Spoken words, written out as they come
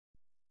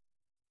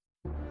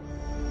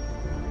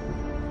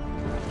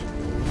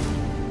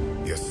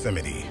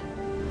Yosemite,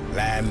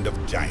 land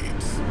of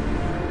giants.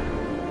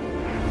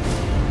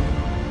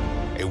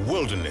 A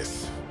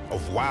wilderness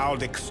of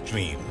wild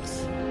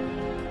extremes.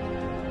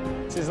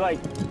 This is like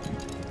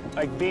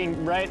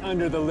being right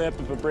under the lip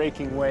of a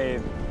breaking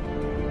wave.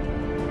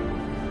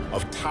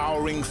 Of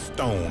towering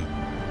stone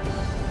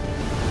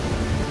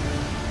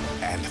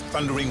and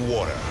thundering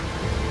water.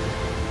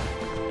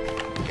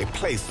 A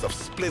place of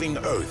splitting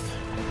earth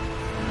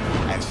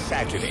and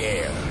shattered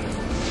air.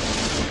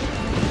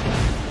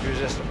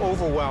 There's this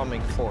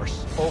overwhelming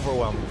force.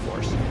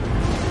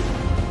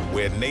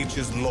 Where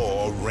nature's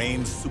law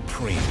reigns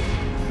supreme.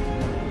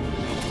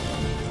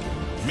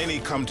 Many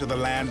come to the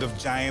land of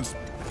giants,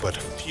 but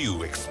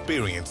few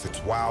experience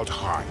its wild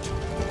heart.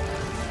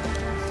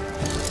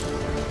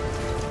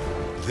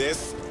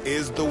 This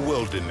is the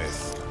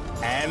wilderness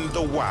and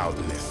the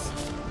wildness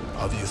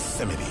of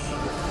Yosemite.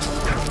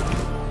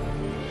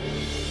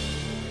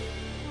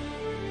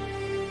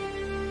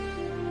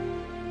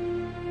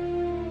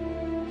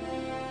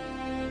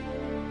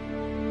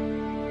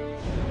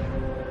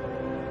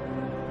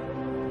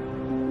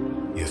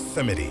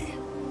 Yosemite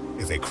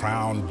is a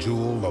crown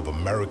jewel of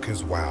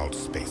America's wild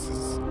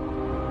spaces.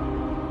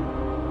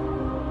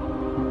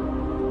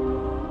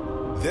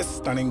 This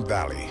stunning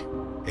valley,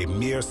 a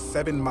mere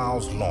 7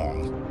 miles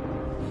long,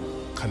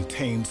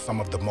 contains some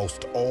of the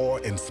most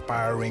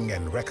awe-inspiring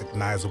and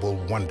recognizable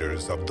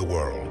wonders of the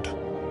world.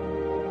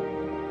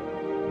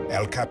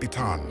 El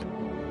Capitan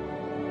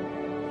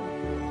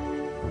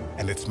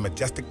and its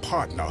majestic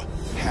partner,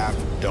 Half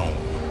Dome.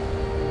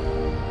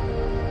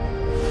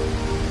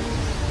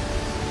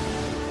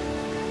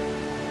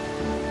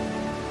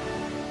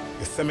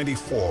 Yosemite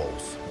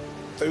Falls,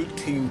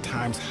 13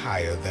 times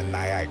higher than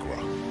Niagara.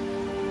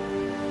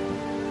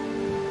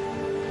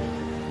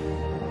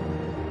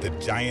 The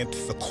giant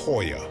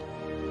sequoia,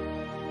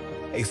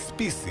 a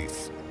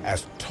species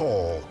as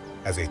tall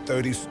as a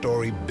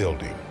 30-story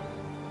building,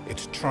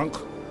 its trunk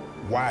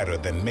wider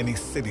than many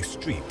city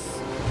streets.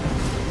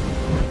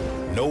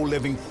 No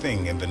living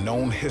thing in the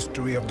known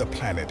history of the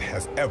planet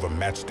has ever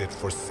matched it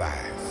for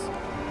size.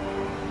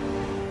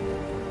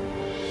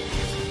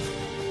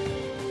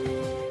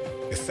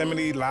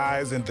 Yosemite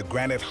lies in the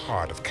granite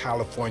heart of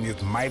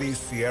California's mighty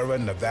Sierra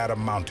Nevada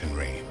mountain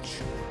range.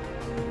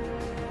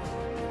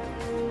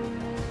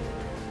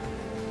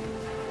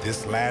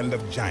 This land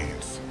of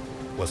giants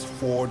was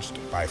forged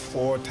by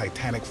 4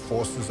 titanic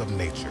forces of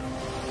nature.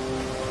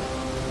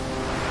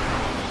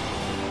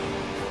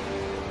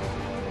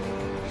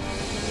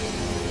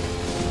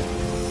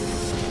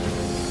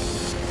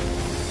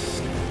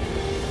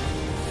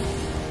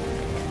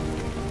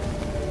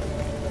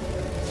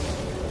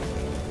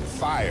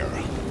 Fire.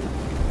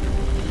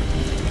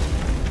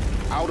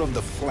 Out of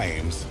the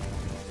flames,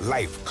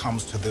 life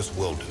comes to this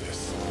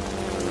wilderness.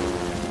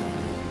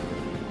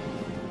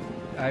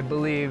 I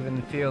believe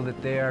and feel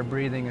that they are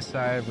breathing a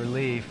sigh of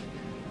relief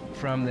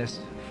from this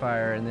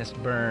fire and this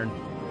burn.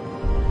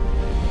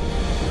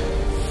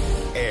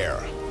 Air.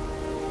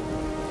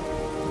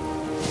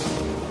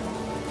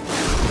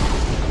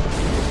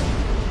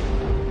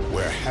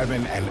 Where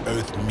heaven and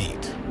earth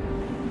meet,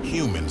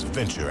 humans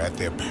venture at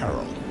their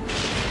peril.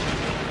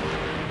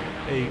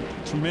 A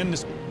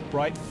tremendous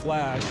bright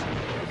flash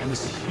and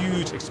this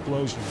huge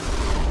explosion.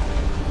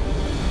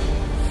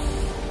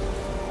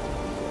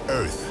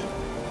 Earth.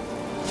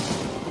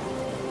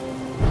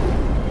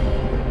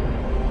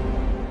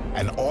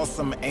 An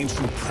awesome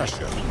ancient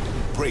pressure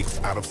breaks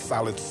out of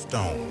solid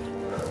stone.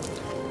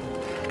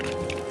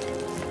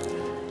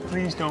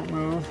 Please don't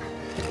move.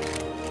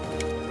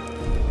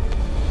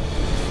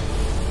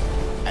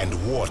 And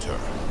water.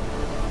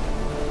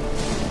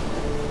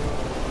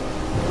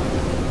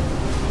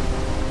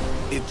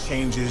 It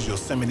changes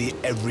Yosemite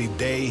every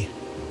day,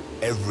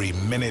 every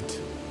minute,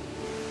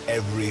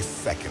 every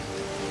second.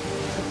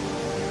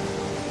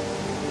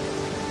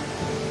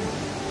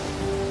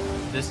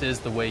 This is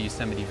the way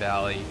Yosemite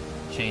Valley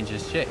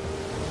changes shape.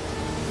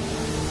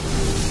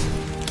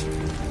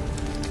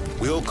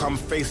 We'll come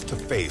face to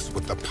face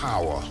with the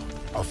power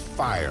of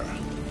fire,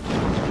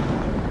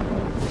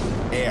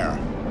 air,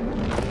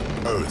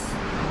 earth,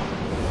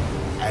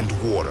 and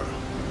water.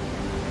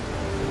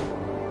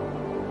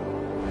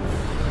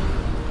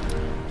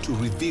 To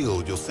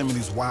reveal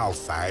Yosemite's wild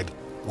side,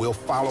 we'll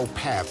follow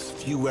paths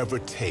few ever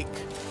take.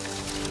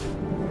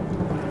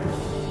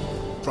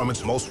 From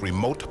its most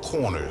remote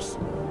corners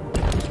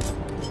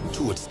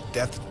to its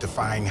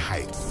death-defying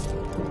heights.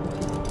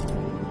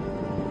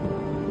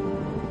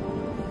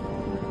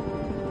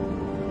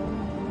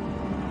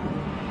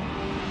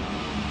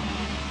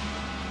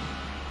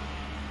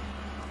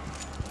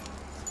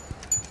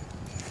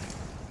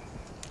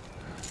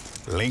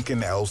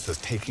 Lincoln Ellis is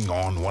taking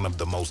on one of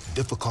the most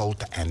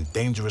difficult and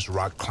dangerous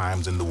rock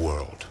climbs in the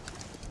world,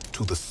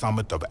 to the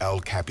summit of El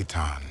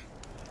Capitan.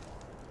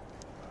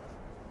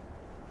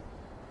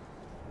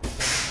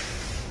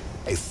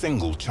 A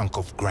single chunk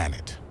of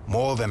granite,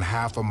 more than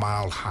half a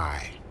mile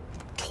high,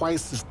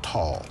 twice as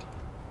tall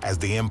as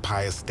the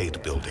Empire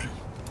State Building.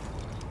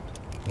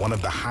 One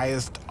of the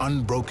highest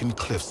unbroken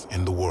cliffs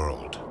in the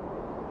world.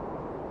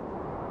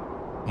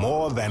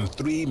 More than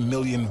 3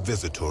 million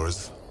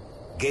visitors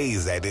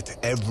gaze at it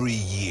every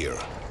year.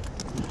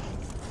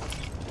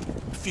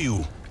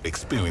 Few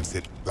experience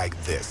it like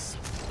this.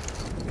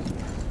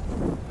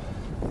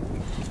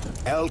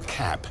 El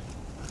Cap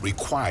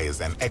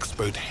requires an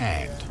expert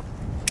hand.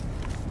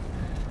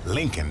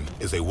 Lincoln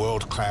is a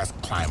world-class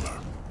climber.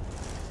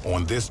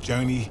 On this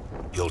journey,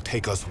 he'll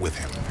take us with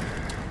him.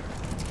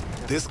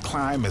 This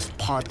climb is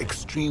part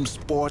extreme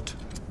sport,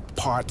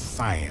 part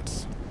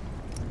science.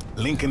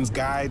 Lincoln's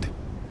guide,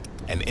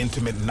 an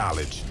intimate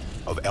knowledge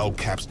of El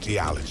Cap's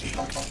geology.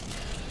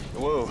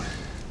 Whoa,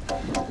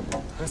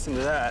 listen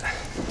to that.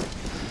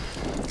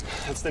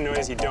 That's the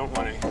noise you don't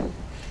want to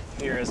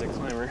hear as a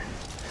climber.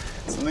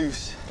 It's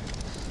loose.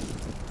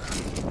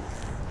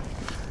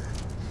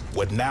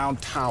 What now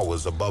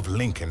towers above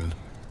Lincoln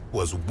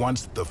was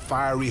once the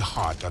fiery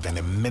heart of an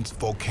immense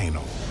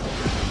volcano.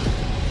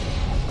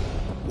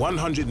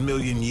 100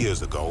 million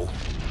years ago,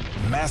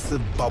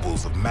 massive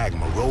bubbles of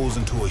magma rose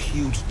into a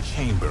huge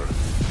chamber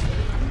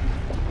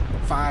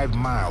 5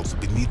 miles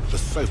beneath the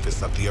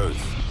surface of the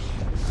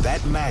Earth.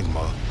 That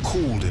magma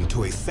cooled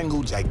into a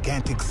single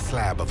gigantic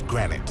slab of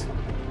granite,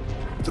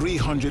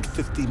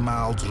 350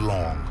 miles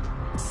long,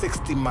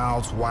 60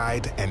 miles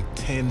wide, and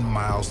 10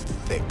 miles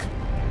thick.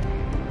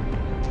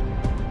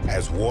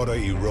 As water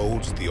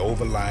erodes the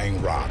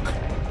overlying rock,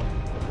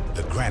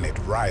 the granite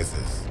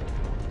rises.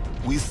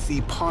 We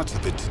see parts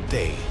of it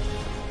today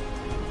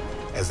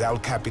as El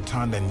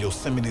Capitan and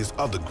Yosemite's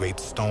other great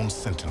stone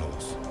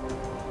sentinels.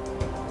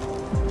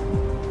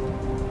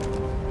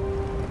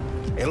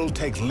 It'll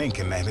take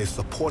Lincoln and his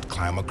support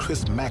climber,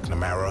 Chris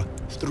McNamara,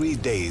 3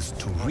 days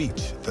to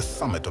reach the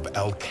summit of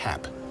El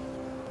Cap.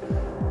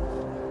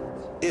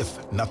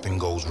 If nothing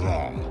goes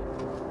wrong.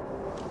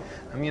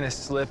 I'm gonna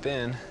slip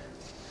in,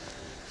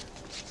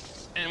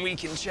 and we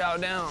can chow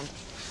down.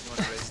 You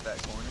want to race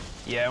that corner?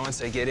 Yeah, once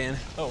I get in.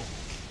 Oh,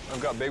 I've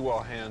got big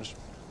wall hands.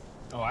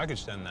 Oh, I could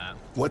stand that.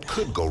 What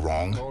could go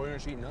wrong Oh, we're gonna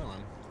shoot another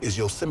one. is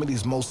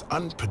Yosemite's most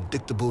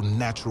unpredictable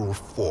natural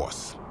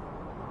force: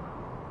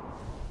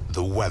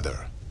 the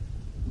weather.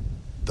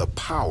 The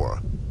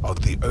power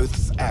of the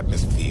Earth's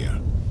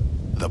atmosphere,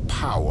 the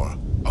power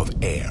of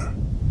air.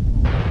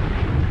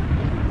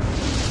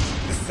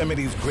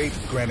 Yosemite's great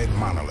granite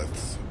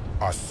monoliths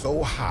are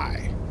so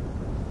high,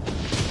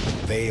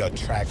 they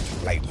attract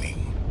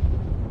lightning.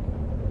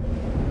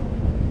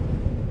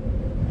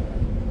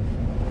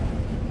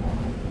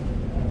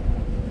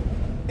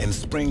 In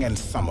spring and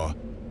summer,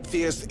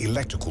 fierce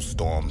electrical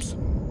storms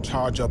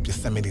charge up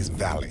Yosemite's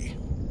valley.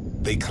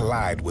 They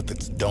collide with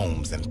its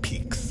domes and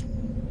peaks.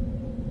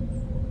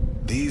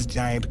 These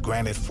giant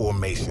granite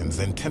formations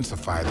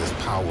intensify this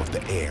power of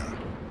the air.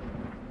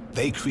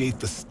 They create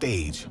the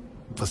stage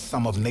for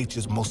some of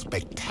nature's most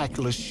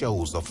spectacular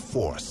shows of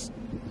force.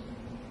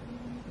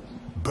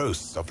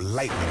 Bursts of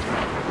lightning,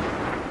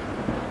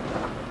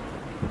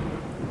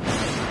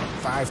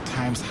 5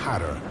 times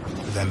hotter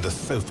than the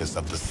surface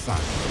of the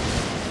sun.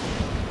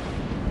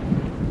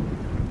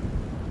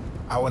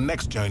 Our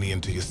next journey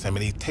into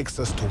Yosemite takes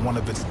us to one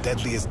of its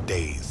deadliest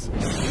days.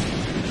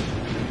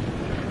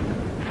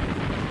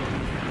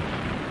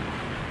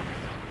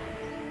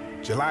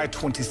 July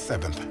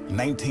 27th,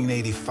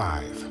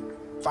 1985.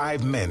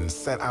 5 men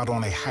set out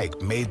on a hike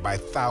made by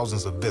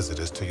thousands of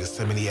visitors to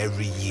Yosemite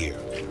every year.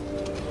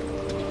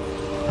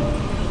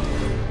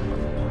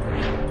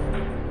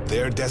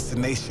 Their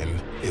destination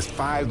is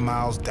 5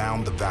 miles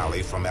down the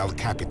valley from El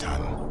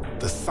Capitan,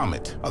 the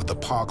summit of the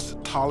park's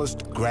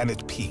tallest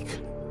granite peak,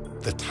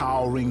 the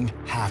towering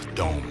Half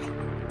Dome.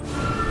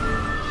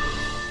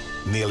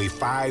 Nearly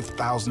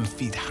 5,000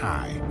 feet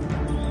high.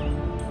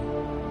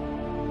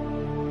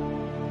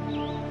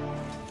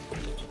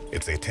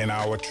 It's a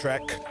 10-hour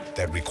trek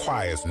that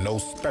requires no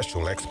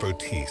special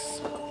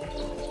expertise.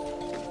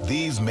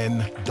 These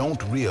men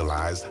don't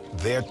realize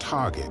their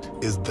target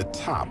is the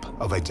top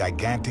of a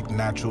gigantic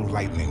natural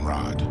lightning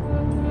rod.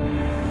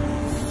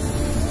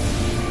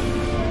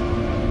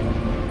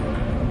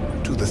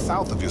 To the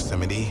south of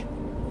Yosemite,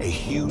 a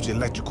huge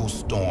electrical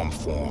storm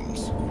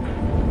forms.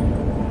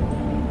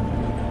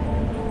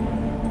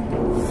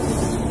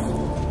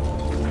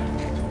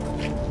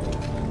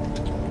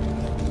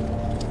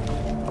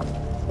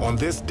 On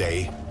this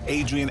day,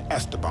 Adrian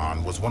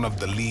Esteban was one of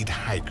the lead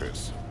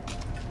hikers.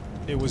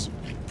 It was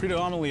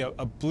predominantly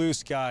a blue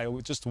sky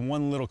with just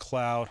one little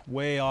cloud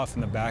way off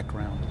in the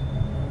background.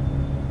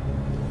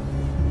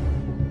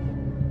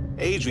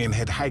 Adrian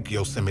had hiked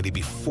Yosemite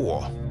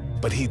before,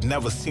 but he'd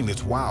never seen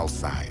its wild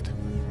side.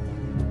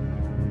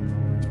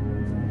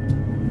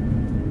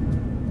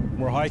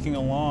 We're hiking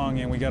along,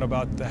 and we got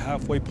about the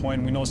halfway point,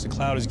 and we noticed the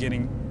cloud is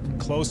getting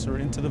closer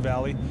into the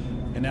valley,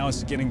 and now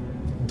it's getting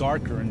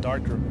darker and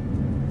darker.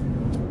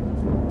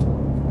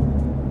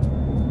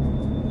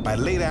 By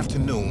late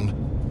afternoon,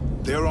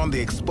 they're on the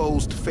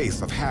exposed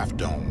face of Half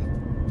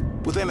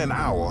Dome. Within an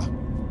hour,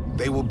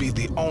 they will be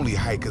the only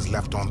hikers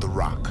left on the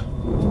rock.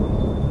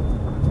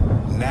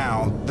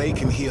 Now they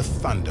can hear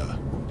thunder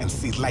and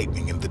see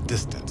lightning in the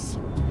distance.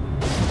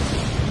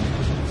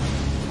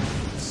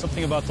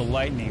 Something about the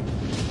lightning,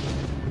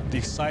 the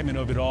excitement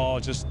of it all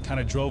just kind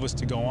of drove us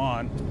to go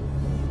on.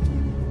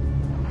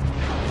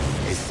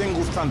 A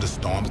single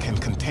thunderstorm can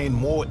contain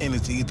more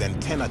energy than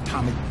 10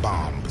 atomic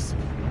bombs.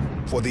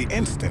 For the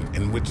instant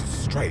in which it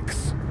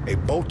strikes, a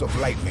bolt of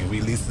lightning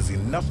releases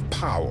enough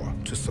power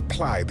to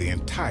supply the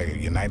entire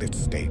United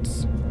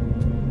States.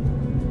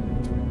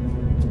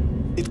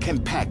 It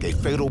can pack a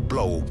fatal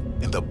blow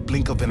in the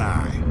blink of an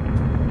eye.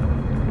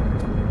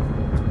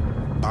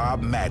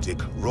 Bob Magic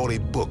wrote a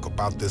book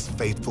about this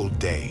fateful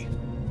day,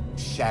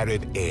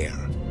 Shattered Air.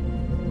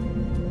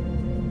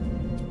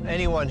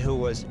 Anyone who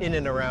was in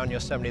and around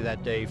Yosemite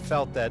that day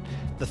felt that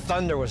the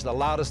thunder was the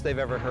loudest they've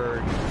ever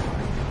heard.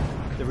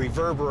 The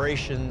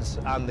reverberations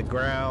on the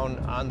ground,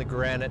 on the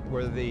granite,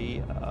 were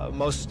the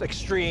most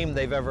extreme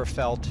they've ever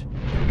felt.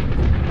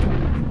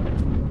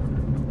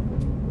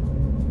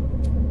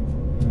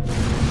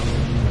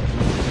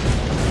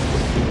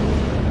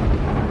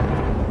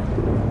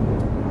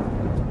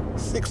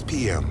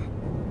 p.m.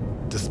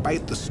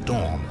 Despite the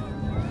storm,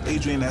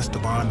 Adrian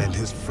Esteban and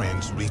his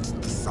friends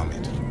reached the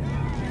summit.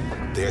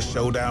 Their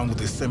showdown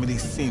with Yosemite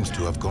seems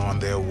to have gone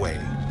their way.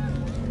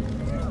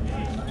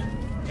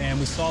 And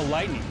we saw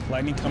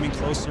lightning coming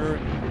closer,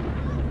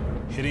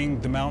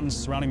 hitting the mountains,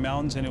 surrounding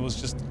mountains, and it was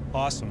just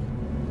awesome.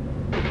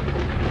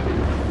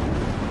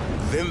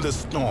 Then the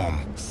storm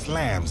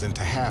slams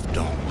into Half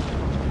Dome.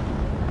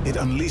 It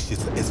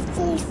unleashes its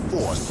full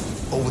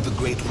force over the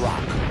Great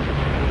Rock.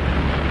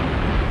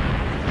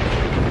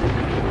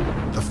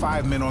 The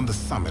 5 men on the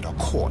summit are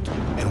caught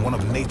in one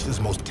of nature's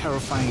most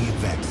terrifying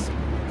events.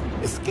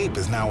 Escape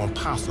is now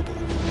impossible.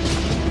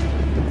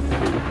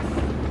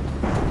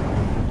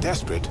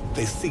 Desperate,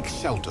 they seek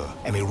shelter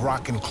in a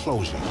rock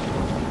enclosure.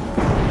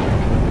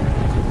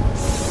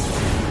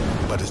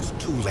 But it's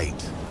too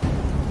late.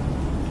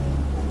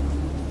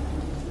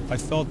 I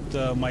felt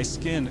my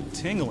skin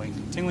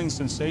tingling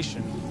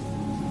sensation.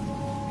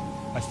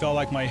 I felt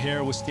like my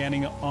hair was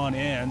standing on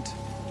end.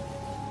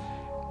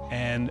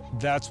 And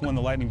that's when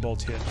the lightning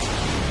bolt hit.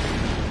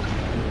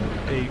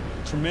 A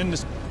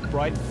tremendous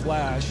bright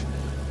flash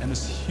and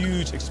this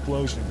huge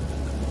explosion.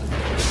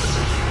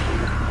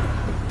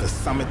 The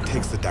summit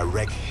takes a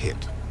direct hit.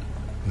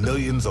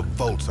 Millions of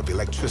volts of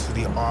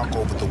electricity arc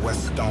over the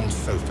west stone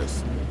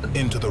surface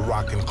into the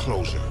rock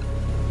enclosure.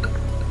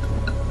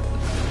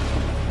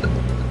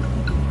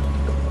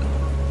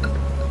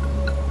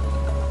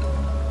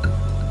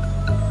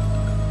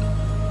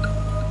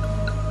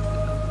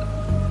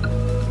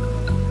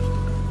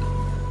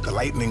 The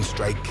lightning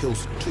strike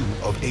kills 2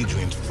 of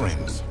Adrian's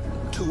friends.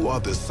 2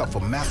 others suffer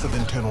massive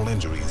internal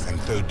injuries and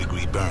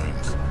third-degree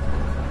burns.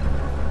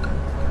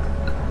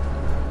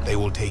 They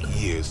will take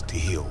years to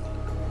heal.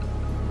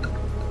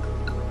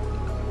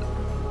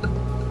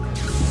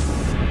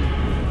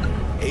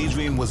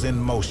 Adrian was in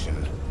motion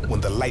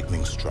when the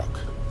lightning struck.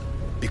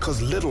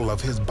 Because little of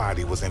his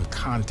body was in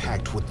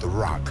contact with the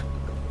rock,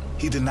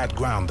 he did not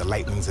ground the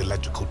lightning's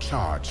electrical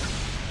charge,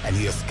 and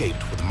he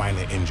escaped with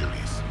minor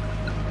injuries.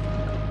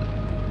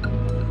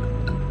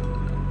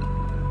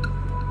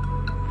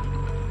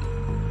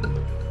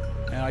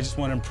 And I just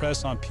want to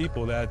impress on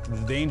people that the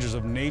dangers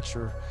of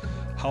nature,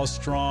 how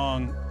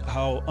strong,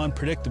 how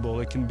unpredictable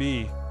it can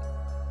be,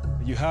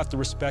 you have to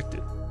respect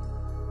it.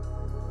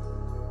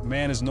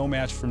 Man is no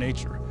match for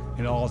nature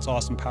in all its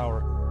awesome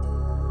power.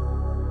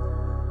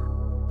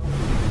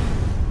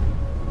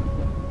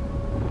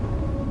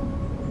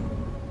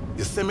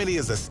 Yosemite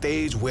is a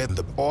stage where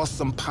the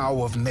awesome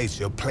power of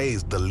nature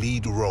plays the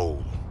lead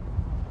role.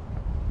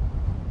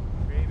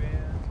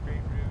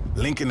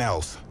 Lincoln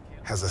Else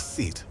has a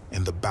seat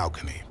in the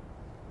balcony.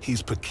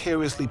 He's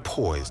precariously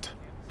poised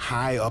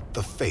high up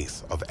the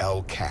face of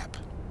El Cap.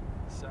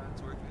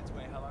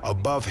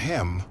 Above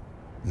him,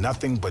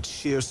 nothing but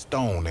sheer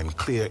stone and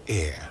clear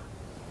air.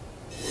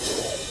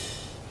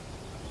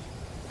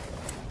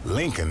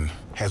 Lincoln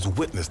has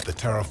witnessed the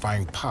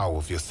terrifying power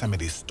of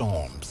Yosemite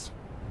storms.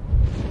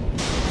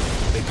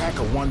 They pack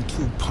a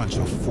 1-2 punch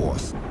of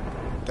force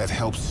that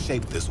helps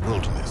shape this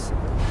wilderness.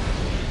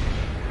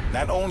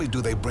 Not only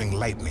do they bring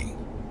lightning,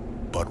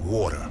 but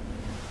water.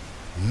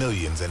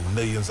 Millions and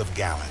millions of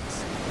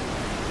gallons.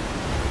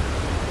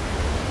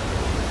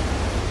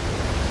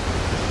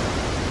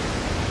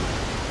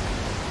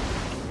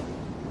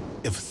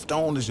 If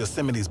stone is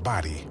Yosemite's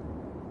body,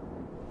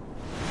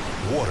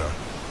 water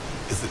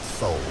is its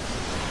soul.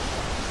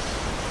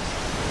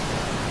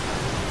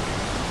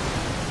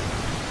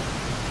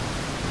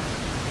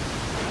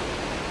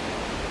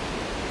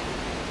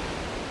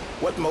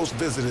 What most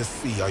visitors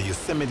see are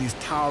Yosemite's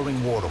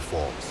towering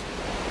waterfalls,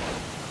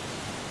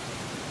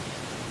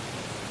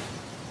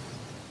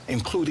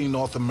 including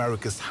North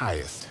America's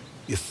highest,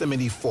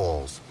 Yosemite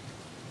Falls,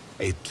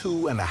 a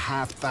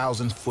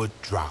 2,500-foot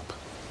drop.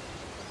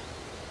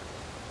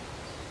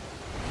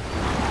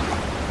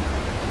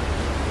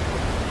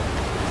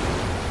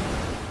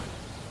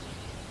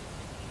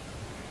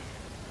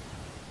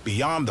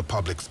 Beyond the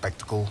public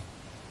spectacle,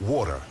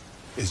 water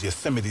is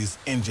Yosemite's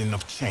engine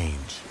of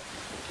change.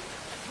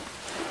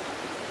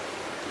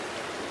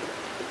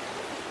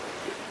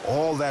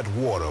 All that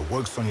water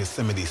works on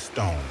Yosemite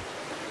stone.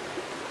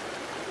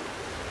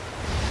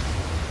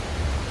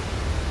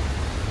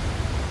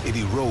 It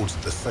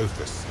erodes the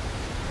surface.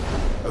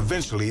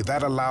 Eventually,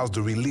 that allows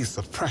the release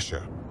of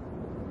pressure.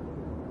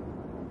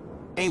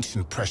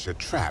 Ancient pressure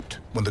trapped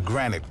when the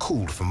granite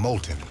cooled from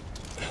molten.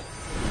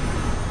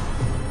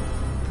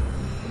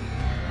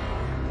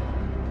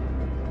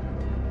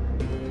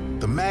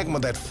 The magma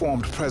that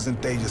formed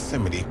present-day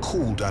Yosemite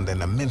cooled under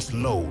an immense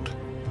load,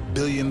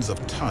 billions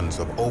of tons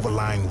of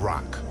overlying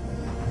rock.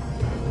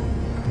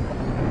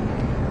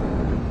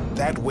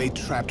 That weight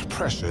trapped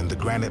pressure in the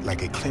granite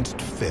like a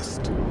clenched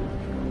fist.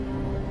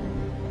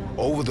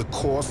 Over the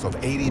course of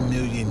 80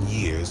 million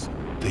years,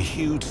 the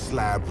huge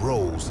slab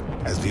rose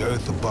as the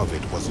earth above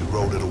it was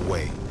eroded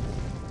away.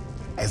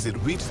 As it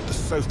reached the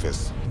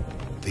surface,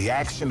 the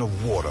action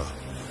of water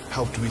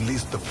helped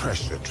release the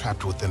pressure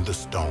trapped within the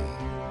stone.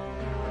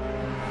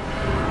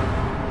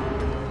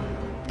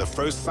 The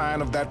first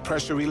sign of that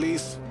pressure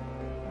release?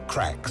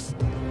 Cracks.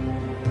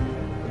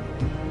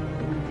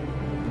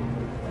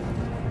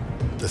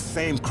 The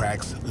same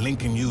cracks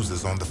Lincoln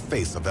uses on the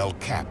face of El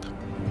Cap.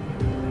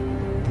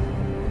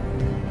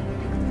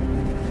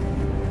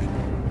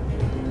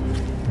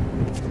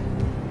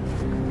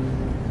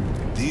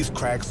 These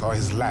cracks are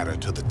his ladder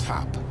to the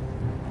top.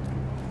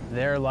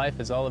 Their life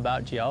is all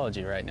about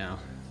geology right now.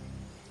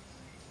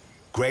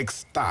 Greg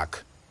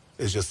Stock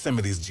is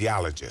Yosemite's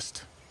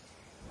geologist.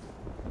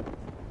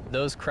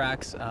 Those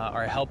cracks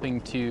are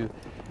helping to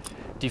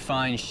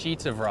define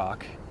sheets of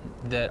rock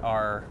that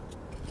are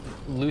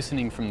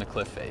loosening from the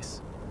cliff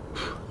face.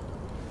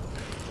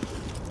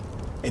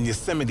 In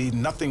Yosemite,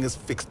 nothing is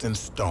fixed in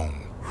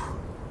stone.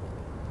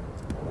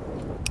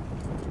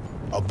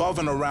 Above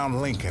and around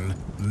Lincoln,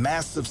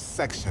 massive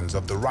sections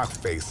of the rock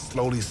face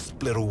slowly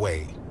split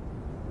away.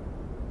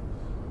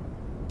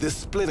 This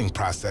splitting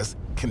process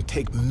can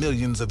take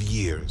millions of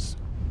years.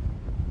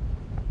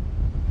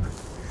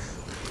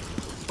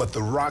 But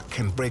the rock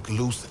can break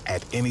loose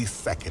at any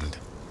second.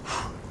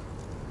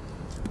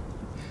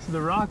 So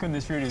the rock on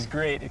this route is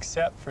great,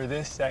 except for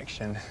this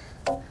section.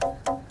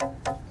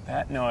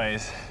 That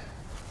noise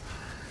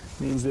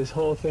means this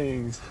whole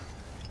thing's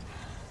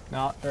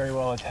not very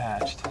well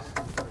attached.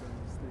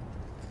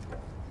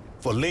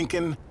 For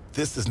Lincoln,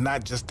 this is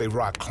not just a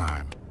rock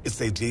climb.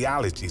 It's a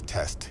geology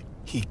test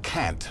he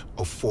can't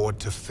afford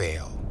to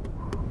fail.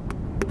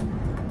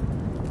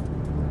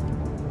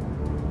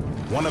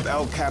 One of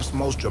El Cap's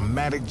most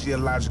dramatic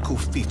geological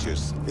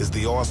features is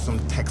the awesome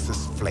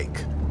Texas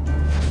flake.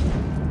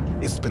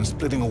 It's been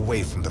splitting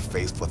away from the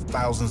face for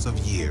thousands of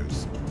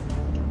years.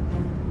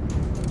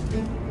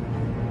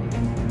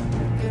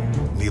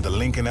 Neither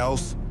Lincoln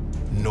Else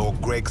nor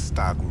Greg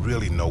Stock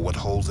really know what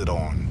holds it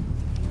on.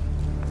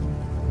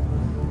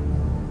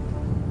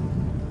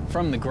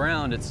 From the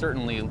ground, it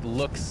certainly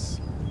looks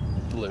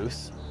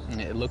loose.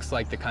 It looks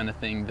like the kind of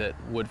thing that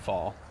would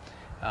fall.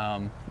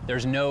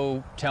 There's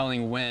no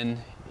telling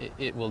when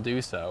it will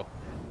do so.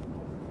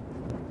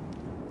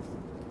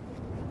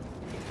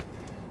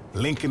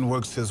 Lincoln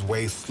works his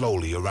way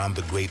slowly around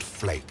the Great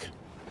Flake.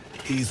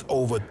 He's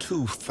over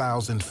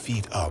 2,000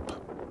 feet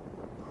up.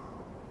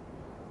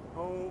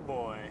 Oh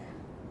boy.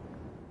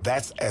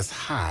 That's as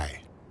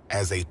high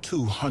as a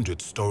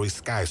 200-story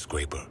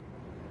skyscraper.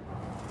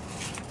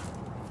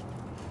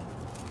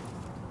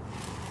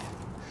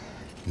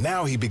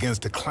 Now he begins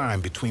to climb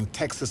between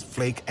Texas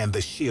Flake and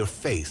the sheer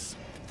face.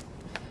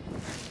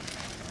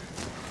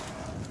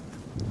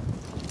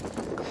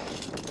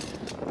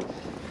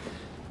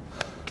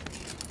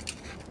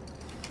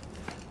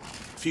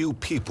 Few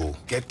people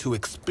get to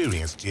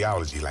experience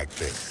geology like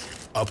this,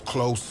 up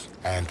close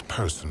and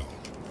personal.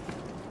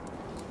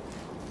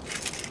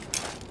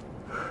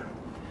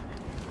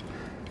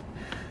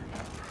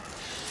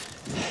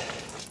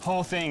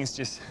 Whole thing's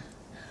just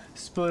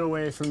split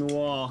away from the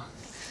wall.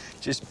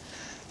 Just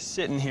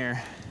sitting here.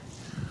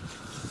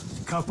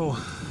 A couple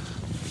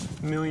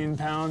million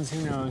pounds,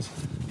 who knows?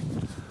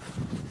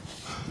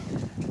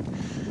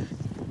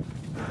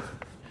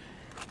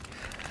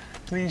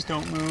 Please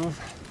don't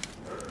move.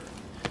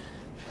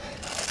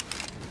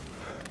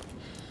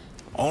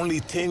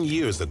 Only 10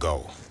 years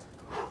ago,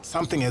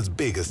 something as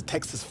big as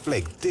Texas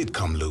Flake did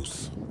come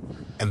loose,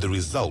 and the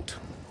result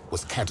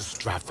was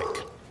catastrophic.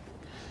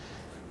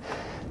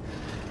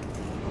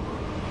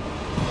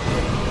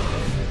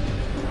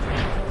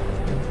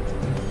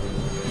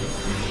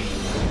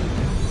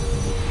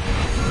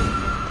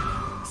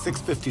 At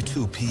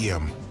 6:52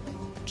 p.m.,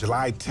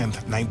 July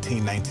 10th,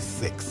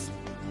 1996.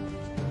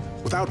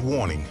 Without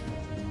warning,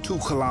 two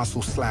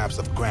colossal slabs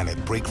of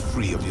granite break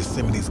free of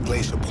Yosemite's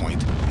glacier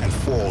point and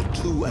fall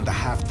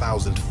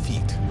 2,500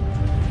 feet.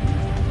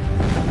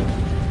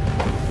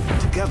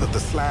 Together, the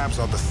slabs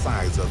are the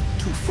size of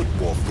 2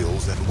 football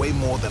fields and weigh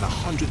more than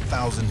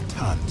 100,000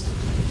 tons.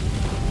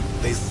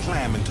 They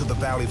slam into the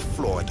valley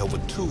floor at over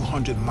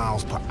 200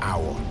 miles per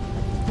hour.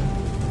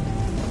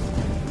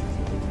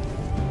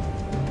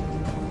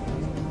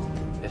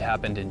 It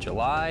happened in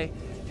July.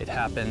 It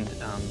happened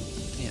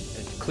in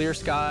clear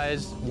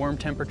skies, warm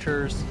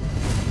temperatures.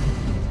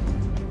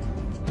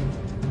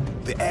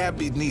 The air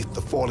beneath the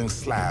falling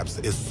slabs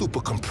is super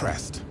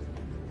compressed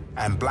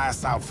and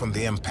blasts out from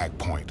the impact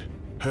point,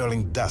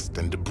 hurling dust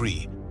and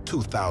debris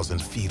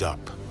 2,000 feet up.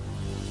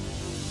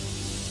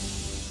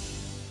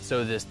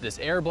 So this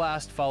air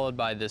blast followed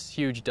by this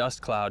huge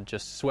dust cloud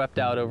just swept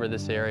out over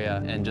this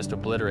area and just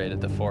obliterated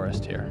the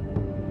forest here.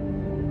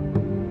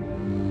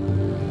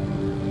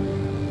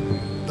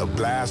 The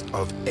blast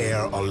of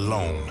air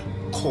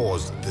alone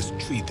caused this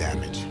tree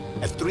damage.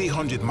 At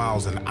 300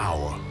 miles an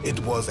hour, it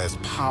was as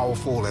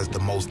powerful as the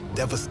most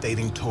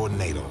devastating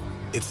tornado.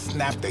 It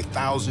snapped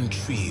 1,000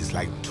 trees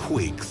like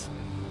twigs,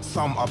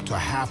 some up to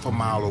half a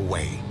mile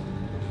away.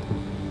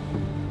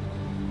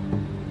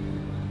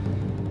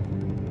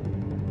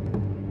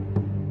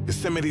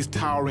 Yosemite's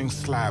towering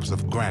slabs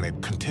of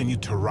granite continue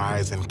to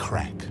rise and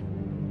crack.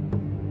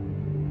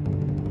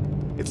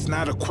 It's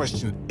not a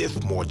question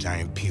if more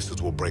giant pieces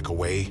will break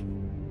away,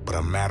 but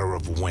a matter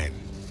of when.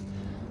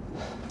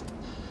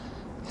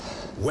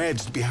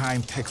 Wedged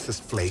behind Texas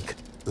Flake,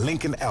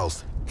 Lincoln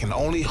Else can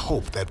only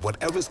hope that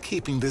whatever's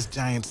keeping this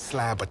giant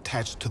slab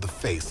attached to the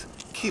face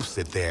keeps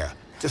it there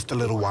just a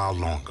little while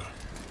longer.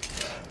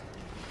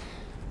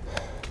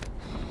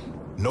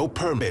 No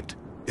permit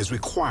is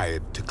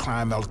required to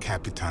climb El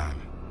Capitan.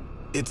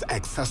 It's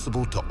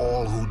accessible to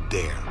all who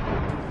dare.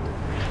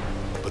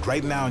 But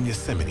right now in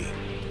Yosemite,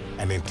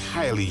 an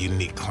entirely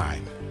unique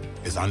climb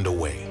is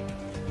underway.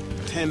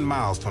 10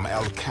 miles from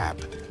El Cap,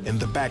 in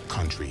the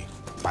backcountry,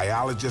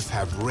 biologists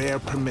have rare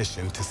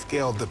permission to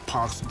scale the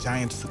park's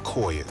giant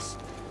sequoias.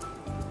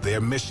 Their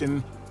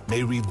mission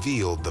may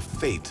reveal the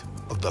fate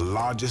of the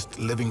largest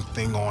living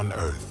thing on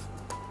Earth.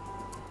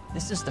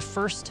 This is the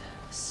first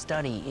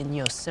study in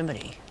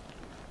Yosemite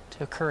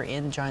to occur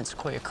in giant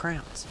sequoia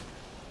crowns.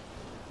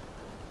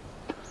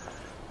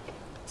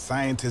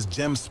 Scientist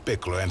Jim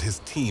Spickler and his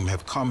team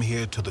have come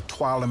here to the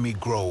Tuolumne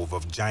Grove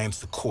of giant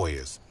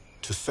sequoias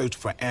to search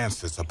for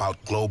answers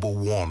about global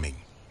warming.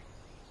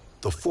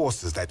 The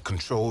forces that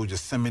control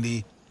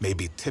Yosemite may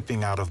be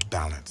tipping out of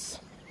balance.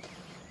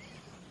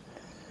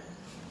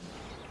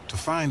 To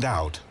find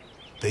out,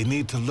 they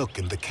need to look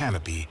in the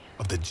canopy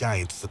of the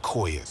giant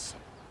sequoias.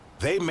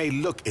 They may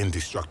look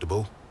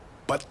indestructible,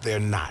 but they're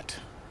not.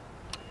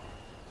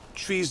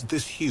 Trees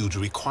this huge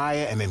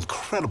require an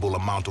incredible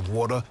amount of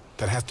water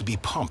that has to be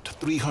pumped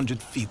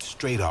 300 feet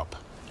straight up.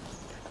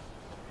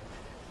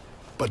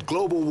 But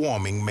global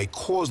warming may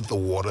cause the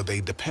water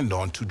they depend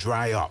on to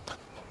dry up.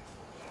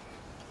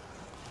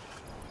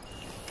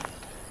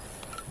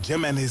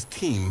 Jim and his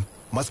team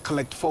must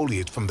collect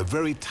foliage from the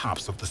very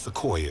tops of the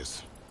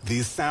sequoias.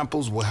 These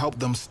samples will help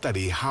them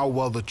study how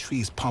well the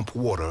trees pump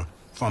water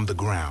from the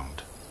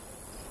ground.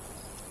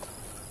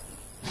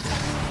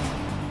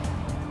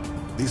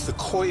 The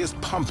sequoia's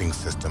pumping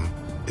system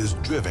is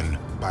driven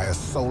by a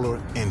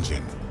solar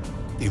engine.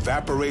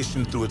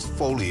 Evaporation through its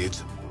foliage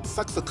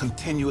sucks a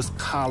continuous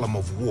column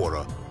of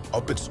water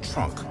up its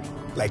trunk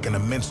like an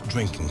immense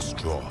drinking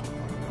straw.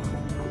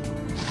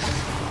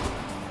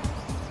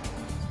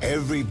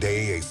 Every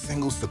day, a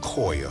single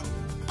sequoia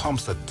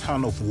pumps a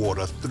ton of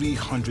water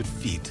 300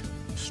 feet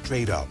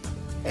straight up.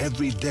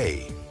 Every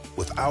day,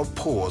 without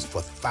pause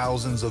for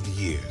thousands of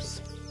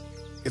years.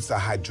 It's a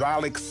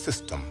hydraulic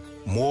system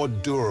more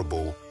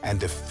durable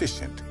and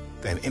efficient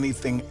than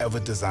anything ever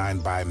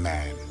designed by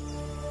man.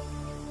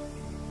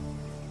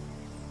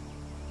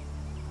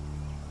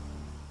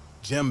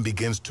 Jim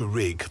begins to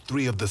rig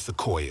 3 of the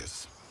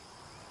sequoias.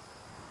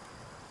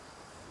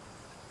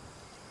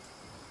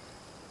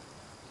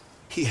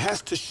 He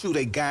has to shoot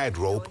a guide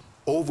rope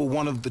over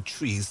one of the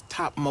tree's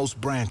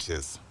topmost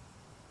branches.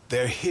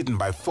 They're hidden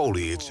by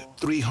foliage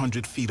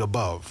 300 feet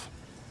above.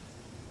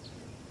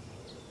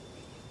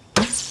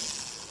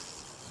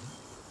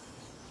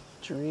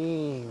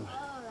 Dream.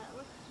 Oh, that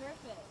looks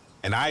perfect.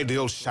 An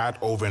ideal shot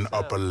over an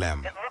upper limb.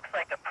 It looks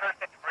like the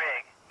perfect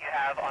rig you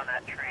have on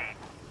that tree.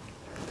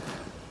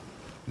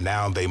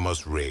 Now they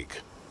must rig.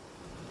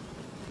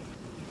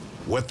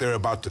 What they're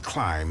about to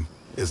climb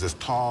is as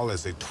tall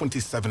as a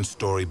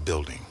 27-story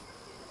building.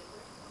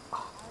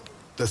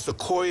 The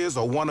sequoias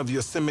are one of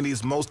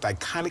Yosemite's most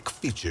iconic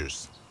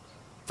features,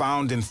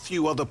 found in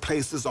few other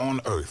places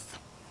on Earth.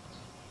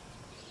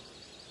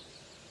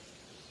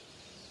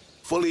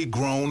 Fully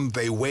grown,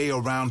 they weigh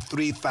around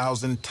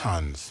 3,000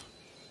 tons.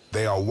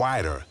 They are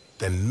wider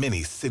than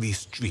many city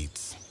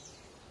streets.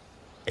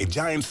 A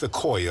giant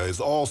sequoia is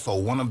also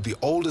one of the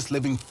oldest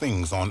living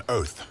things on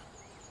Earth.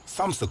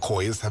 Some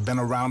sequoias have been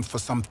around for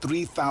some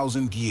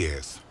 3,000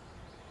 years.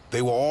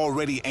 They were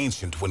already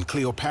ancient when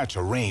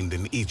Cleopatra reigned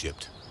in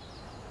Egypt.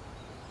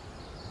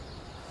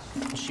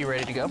 Is she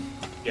ready to go?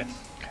 Yes.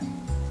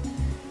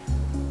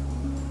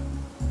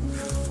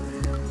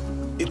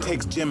 It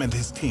takes Jim and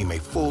his team a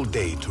full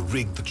day to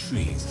rig the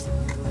trees.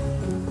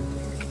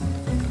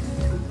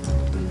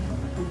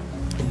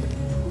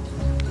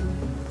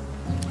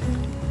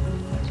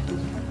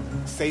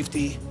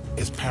 Safety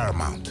is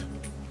paramount.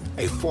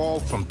 A fall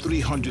from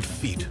 300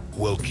 feet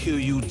will kill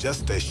you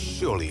just as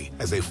surely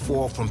as a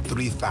fall from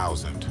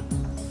 3,000.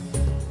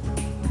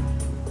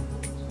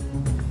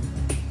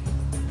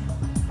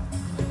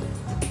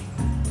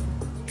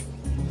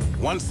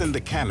 Once in the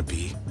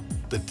canopy,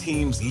 the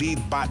team's lead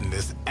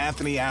botanist,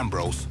 Anthony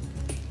Ambrose,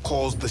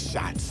 calls the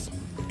shots.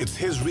 It's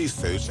his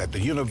research at the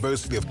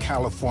University of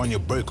California,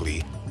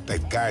 Berkeley,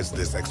 that guides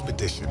this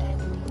expedition.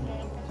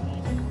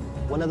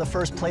 One of the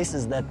first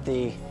places that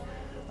the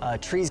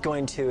tree's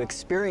going to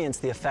experience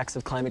the effects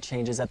of climate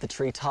change is at the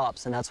tree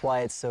tops, and that's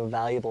why it's so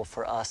valuable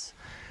for us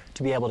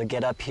to be able to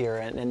get up here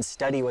and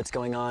study what's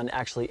going on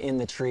actually in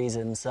the trees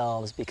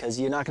themselves, because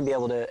you're not going to be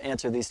able to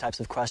answer these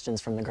types of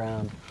questions from the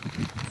ground.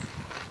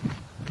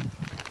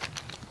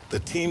 The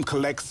team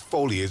collects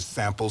foliage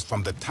samples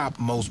from the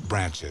topmost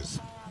branches,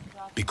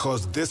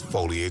 because this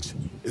foliage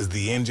is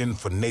the engine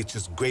for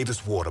nature's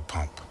greatest water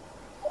pump.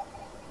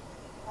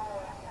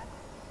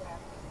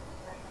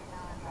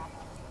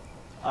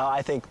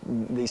 I think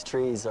these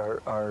trees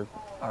are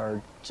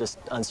just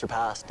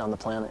unsurpassed on the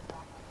planet.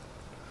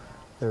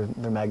 They're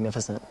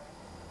magnificent.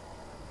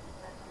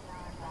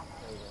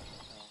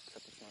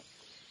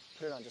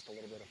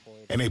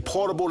 In a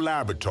portable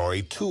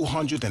laboratory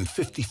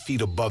 250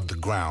 feet above the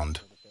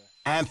ground,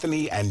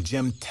 Anthony and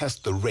Jim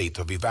test the rate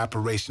of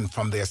evaporation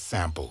from their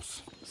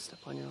samples. Step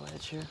on your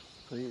ledge here,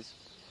 please.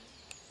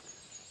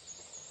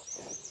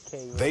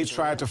 They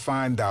try to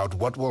find out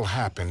what will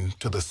happen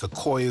to the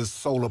sequoia's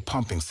solar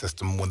pumping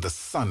system when the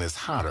sun is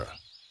hotter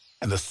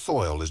and the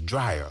soil is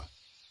drier,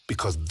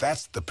 because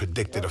that's the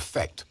predicted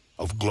effect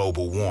of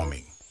global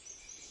warming.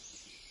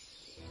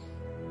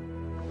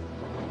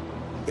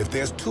 If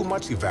there's too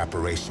much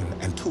evaporation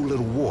and too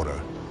little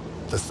water,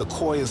 the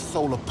sequoia's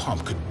solar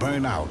pump could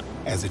burn out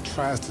as it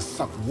tries to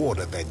suck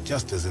water that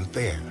just isn't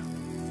there.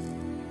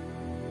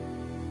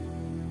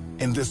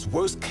 In this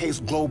worst-case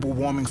global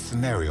warming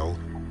scenario,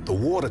 the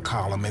water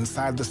column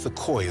inside the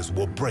sequoias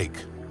will break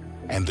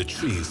and the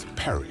trees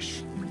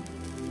perish.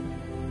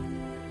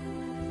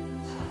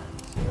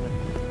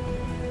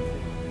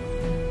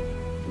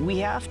 We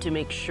have to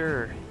make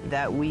sure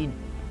that we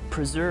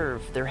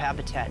preserve their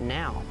habitat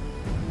now.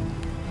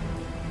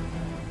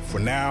 For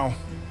now,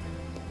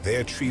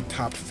 their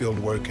treetop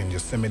fieldwork in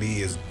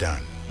Yosemite is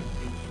done.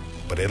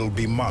 But it'll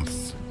be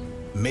months,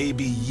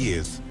 maybe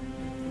years,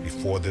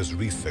 before this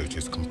research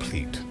is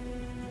complete.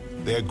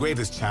 Their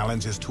greatest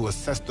challenge is to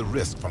assess the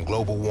risk from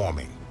global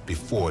warming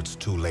before it's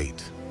too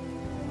late.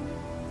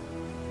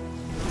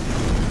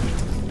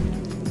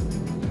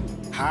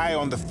 High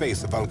on the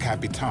face of El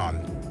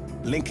Capitan,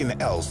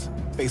 Lincoln Else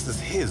faces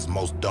his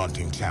most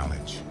daunting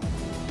challenge.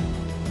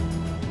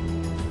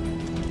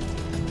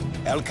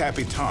 El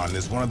Capitan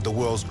is one of the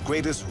world's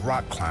greatest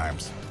rock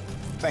climbs,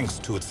 thanks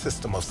to its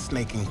system of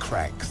snaking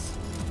cracks.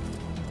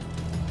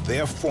 They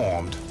are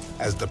formed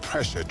as the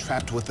pressure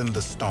trapped within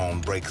the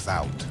stone breaks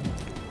out.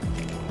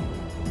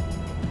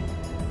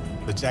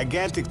 The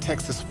gigantic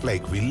Texas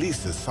flake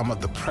releases some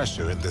of the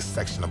pressure in this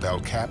section of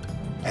El Cap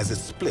as it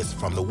splits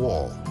from the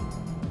wall.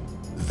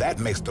 That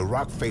makes the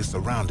rock face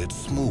around it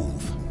smooth,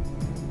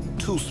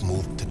 too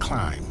smooth to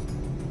climb,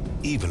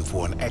 even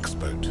for an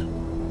expert.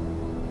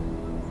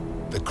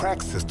 The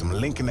crack system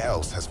Lincoln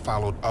Else has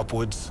followed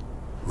upwards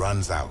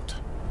runs out.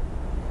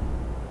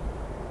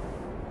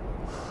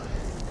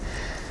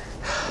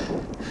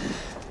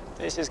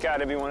 This has got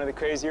to be one of the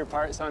crazier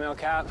parts on El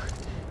Cap.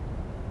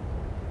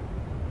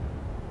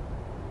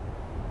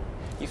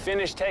 You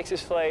finish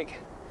Texas Flake,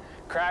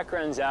 crack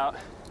runs out,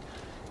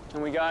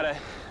 and we gotta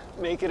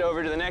make it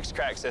over to the next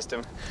crack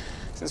system.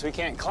 Since we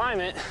can't climb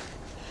it,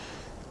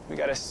 we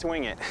gotta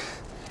swing it.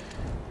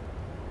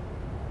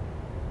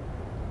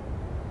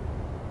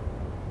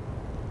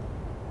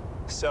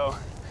 So,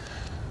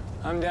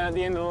 I'm down at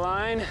the end of the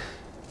line.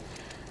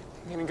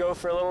 I'm gonna go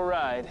for a little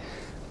ride.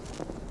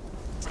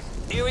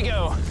 Here we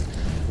go.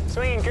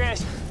 Swinging,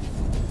 Chris.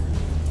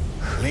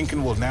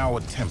 Lincoln will now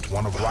attempt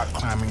one of rock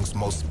climbing's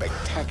most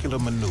spectacular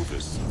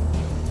maneuvers.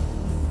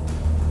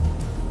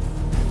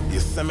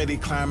 Yosemite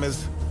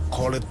climbers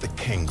call it the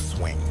King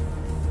Swing.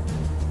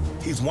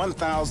 He's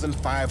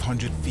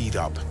 1,500 feet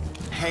up,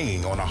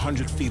 hanging on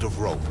 100 feet of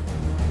rope.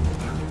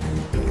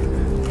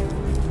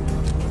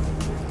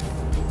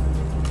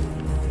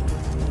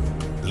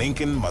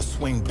 Lincoln must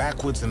swing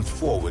backwards and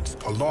forwards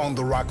along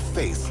the rock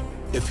face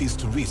if he's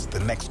to reach the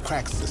next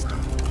crack system.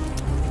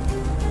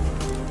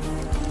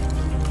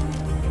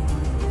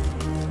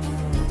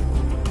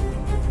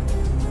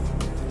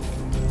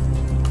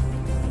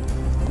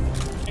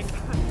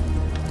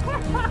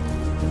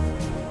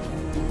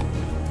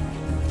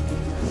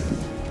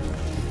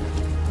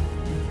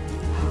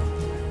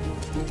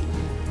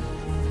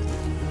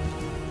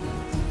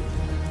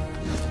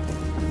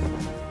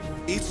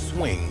 Each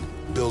swing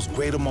builds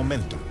greater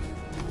momentum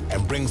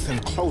and brings him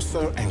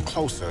closer and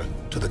closer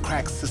to the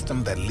crack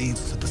system that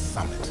leads to the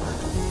summit.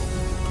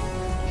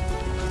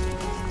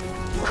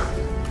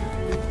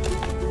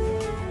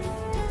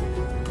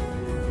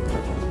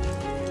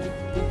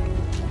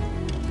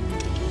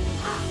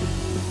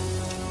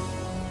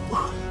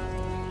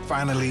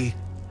 Finally,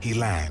 he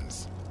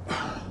lands.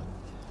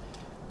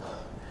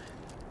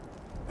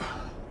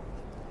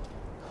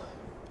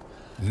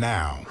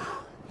 Now,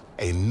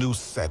 a new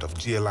set of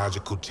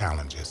geological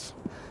challenges.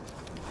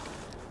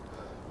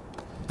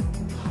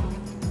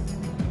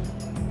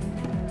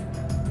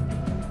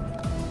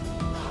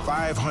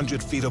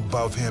 500 feet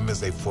above him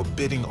is a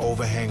forbidding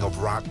overhang of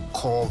rock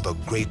called the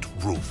Great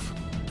Roof.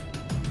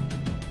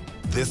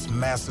 This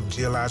massive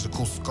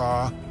geological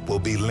scar will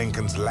be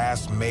Lincoln's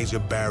last major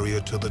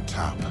barrier to the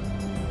top.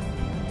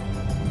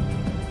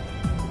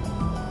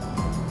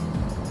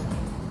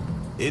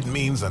 It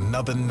means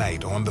another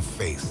night on the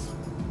face,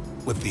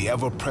 with the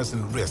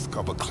ever-present risk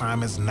of a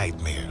climber's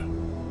nightmare,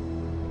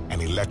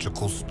 an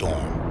electrical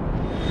storm.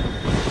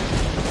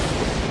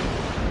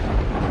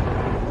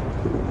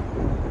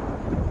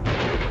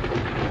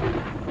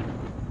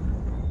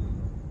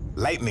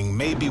 Lightning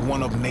may be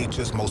one of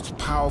nature's most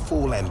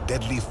powerful and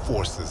deadly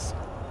forces,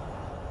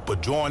 but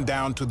drawn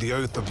down to the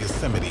earth of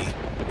Yosemite,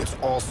 it's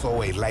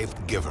also a life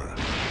giver.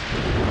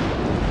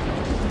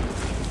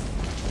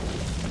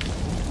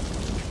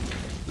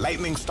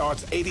 Lightning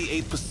starts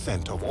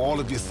 88% of all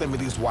of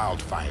Yosemite's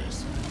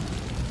wildfires.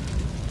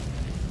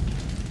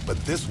 But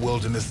this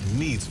wilderness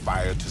needs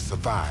fire to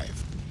survive.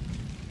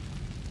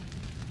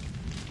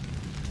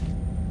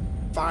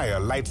 Fire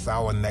lights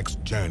our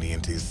next journey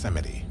into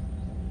Yosemite.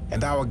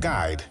 And our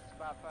guide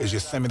is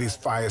Yosemite's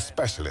fire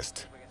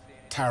specialist,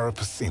 Tara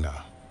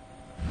Pacina.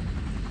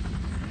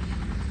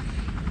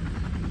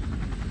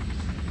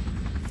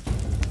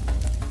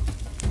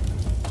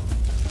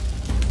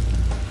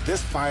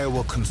 This fire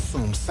will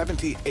consume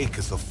 70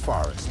 acres of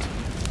forest,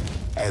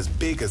 as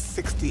big as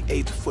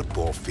 68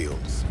 football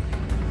fields.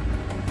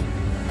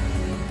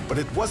 But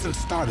it wasn't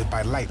started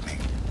by lightning.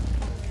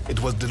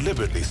 It was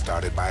deliberately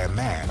started by a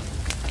man.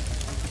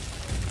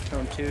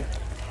 Home too.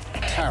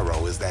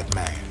 Taro is that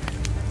man.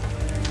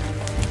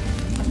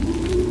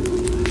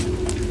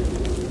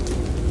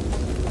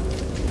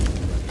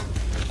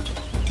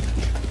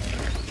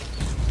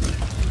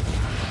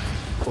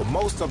 For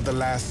most of the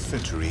last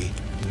century,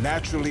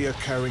 naturally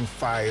occurring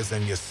fires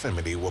in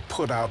Yosemite were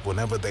put out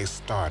whenever they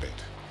started.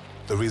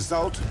 The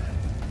result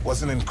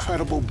was an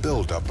incredible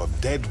buildup of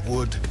dead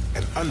wood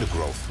and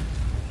undergrowth,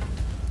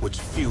 which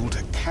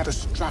fueled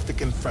catastrophic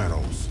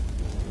infernos.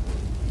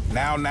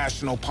 Now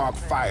National Park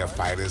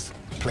firefighters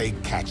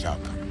played catch-up.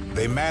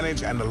 They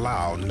manage and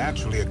allow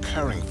naturally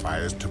occurring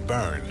fires to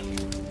burn,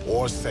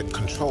 or set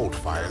controlled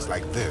fires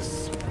like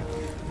this.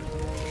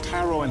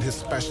 Taro and his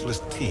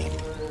specialist team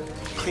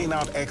clean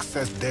out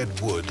excess dead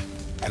wood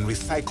and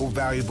recycle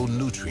valuable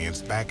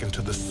nutrients back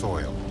into the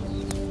soil.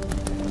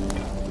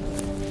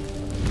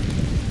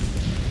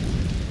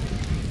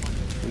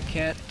 We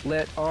can't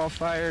let all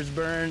fires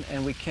burn,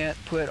 and we can't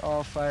put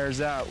all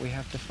fires out. We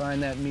have to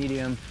find that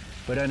medium,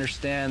 but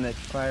understand that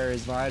fire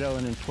is vital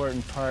and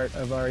important part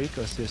of our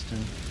ecosystem.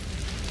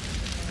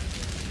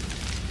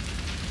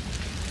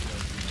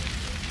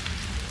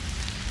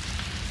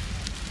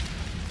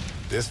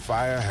 This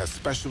fire has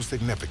special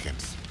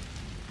significance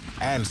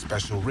and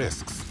special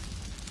risks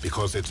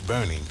because it's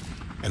burning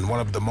in one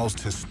of the most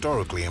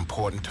historically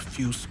important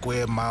few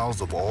square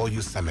miles of all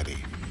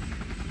Yosemite.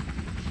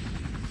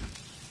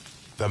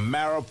 The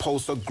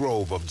Mariposa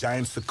Grove of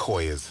giant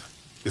sequoias,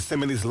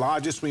 Yosemite's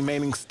largest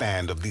remaining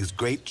stand of these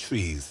great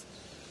trees.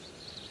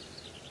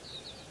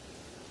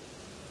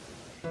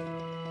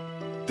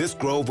 This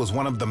grove was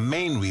one of the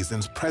main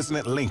reasons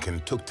President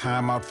Lincoln took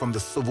time out from the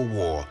Civil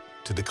War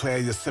to declare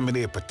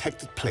Yosemite a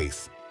protected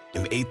place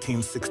in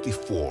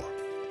 1864.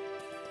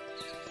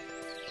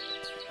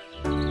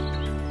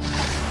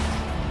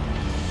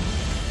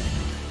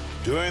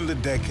 During the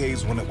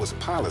decades when it was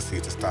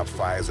policy to stop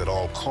fires at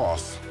all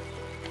costs,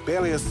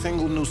 barely a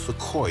single new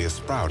sequoia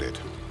sprouted.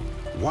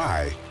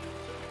 Why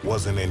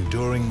was an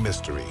enduring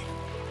mystery,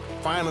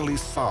 finally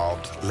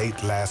solved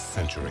late last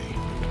century.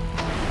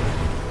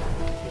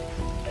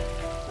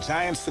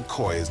 Giant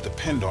sequoias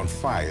depend on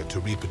fire to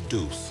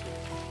reproduce.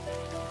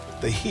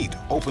 The heat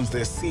opens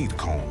their seed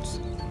cones.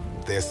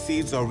 Their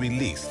seeds are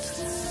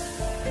released.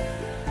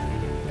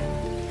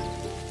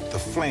 The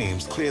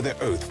flames clear the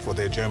earth for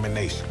their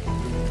germination.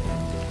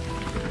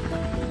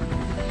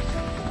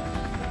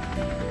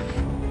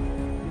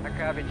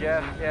 Copy,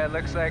 Jeff. Yeah, it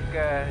looks like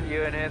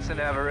you and Henson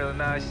have a really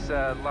nice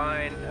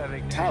line of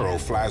ignition. Taro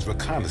flies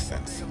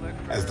reconnaissance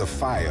as the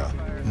fire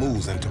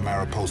moves into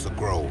Mariposa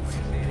Grove.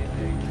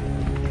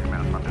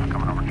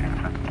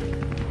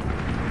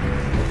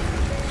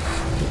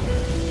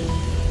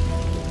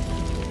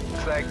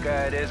 Looks like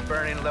it is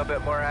burning a little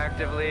bit more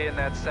actively in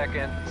that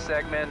second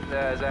segment.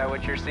 Is that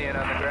what you're seeing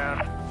on the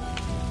ground?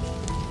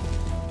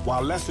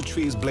 While lesser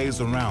trees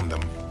blaze around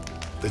them,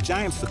 the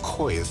giant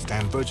sequoias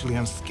stand virtually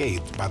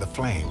unscathed by the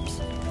flames.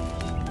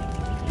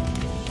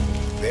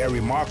 They are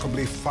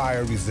remarkably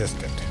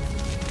fire-resistant.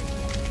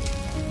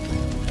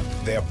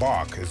 Their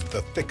bark is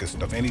the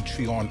thickest of any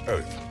tree on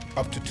Earth,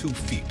 up to 2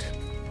 feet,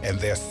 and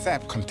their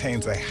sap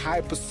contains a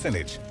high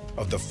percentage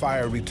of the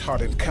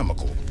fire-retardant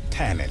chemical,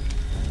 tannin.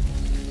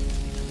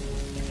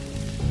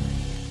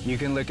 You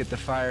can look at the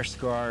fire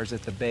scars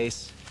at the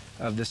base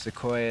of the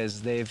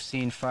sequoias. They've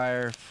seen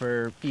fire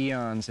for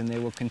eons, and they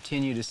will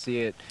continue to see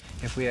it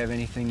if we have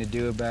anything to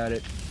do about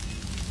it.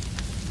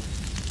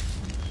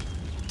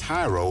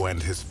 Taro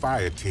and his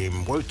fire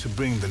team work to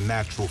bring the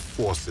natural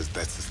forces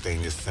that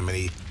sustain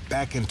Yosemite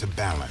back into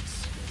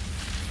balance.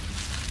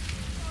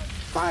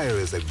 Fire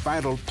is a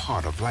vital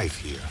part of life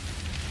here.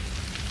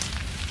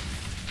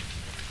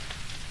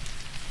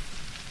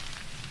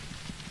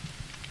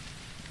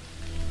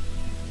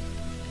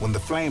 When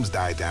the flames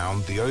die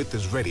down, the Earth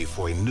is ready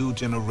for a new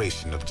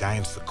generation of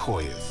giant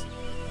sequoias.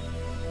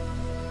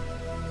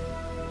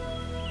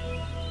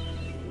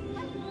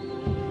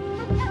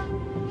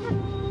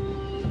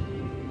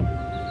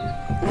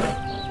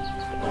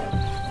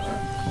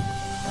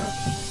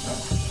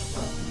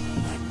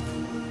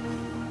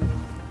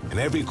 In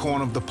every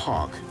corner of the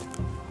park,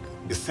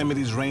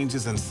 Yosemite's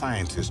rangers and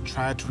scientists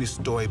try to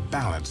restore a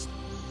balance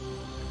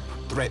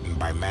threatened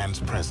by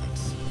man's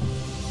presence.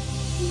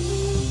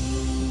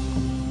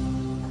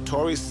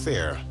 Tori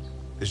Sayre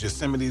is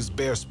Yosemite's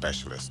bear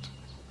specialist.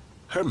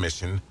 Her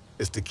mission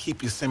is to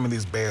keep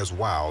Yosemite's bears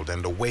wild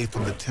and away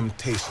from the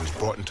temptations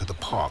brought into the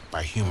park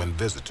by human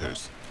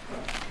visitors.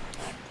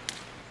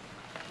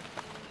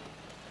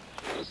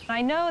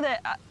 I know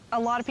that a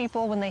lot of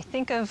people, when they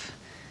think of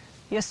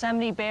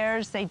Yosemite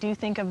bears, they do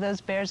think of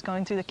those bears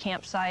going through the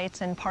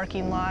campsites and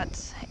parking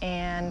lots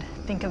and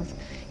think of,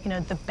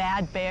 the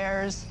bad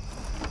bears.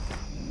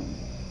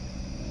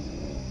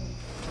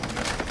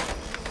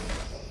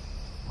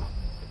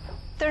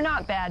 They're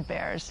not bad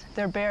bears.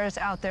 They're bears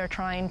out there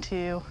trying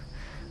to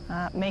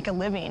make a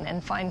living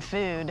and find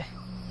food.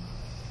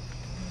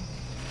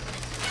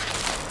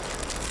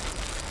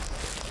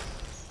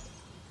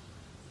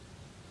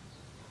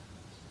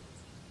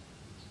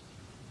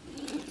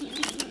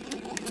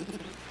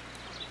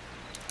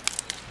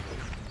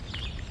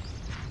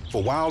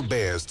 For wild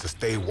bears to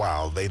stay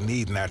wild, they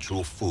need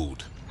natural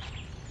food,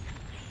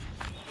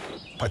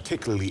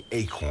 particularly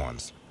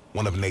acorns,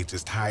 one of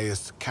nature's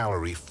highest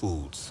calorie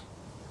foods.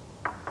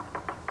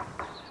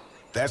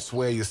 That's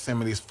where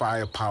Yosemite's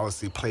fire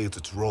policy plays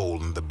its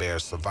role in the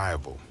bear's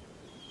survival.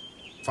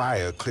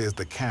 Fire clears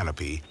the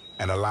canopy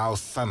and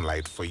allows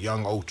sunlight for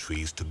young oak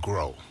trees to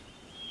grow.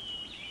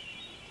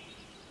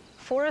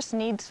 Forest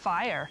needs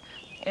fire.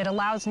 It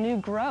allows new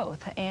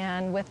growth,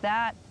 and with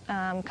that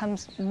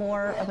comes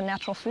more of a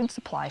natural food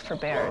supply for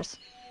bears.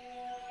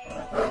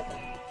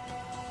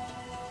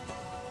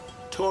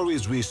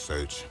 Tori's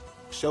research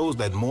shows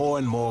that more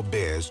and more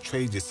bears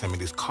trade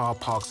Yosemite's car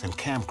parks and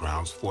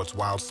campgrounds for its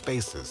wild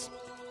spaces,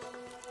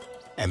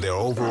 and their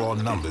overall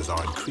numbers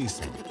are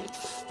increasing.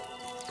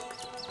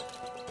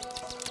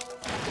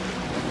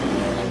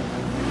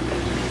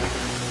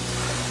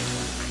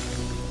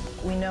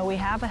 We know we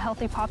have a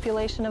healthy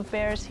population of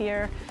bears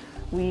here.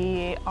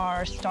 We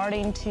are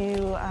starting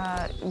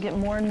to get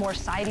more and more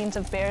sightings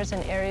of bears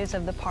in areas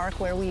of the park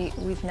where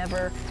we've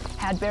never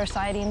had bear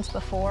sightings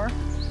before.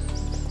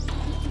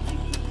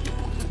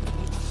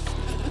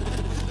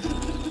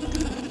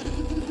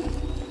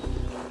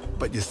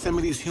 But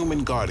Yosemite's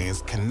human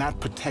guardians cannot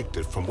protect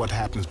it from what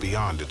happens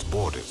beyond its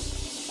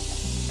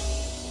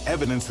borders.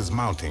 Evidence is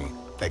mounting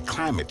that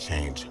climate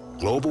change,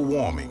 global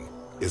warming,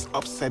 is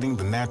upsetting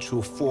the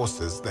natural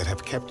forces that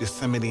have kept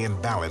Yosemite in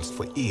balance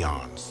for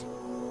eons.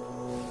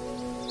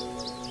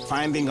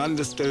 Finding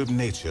undisturbed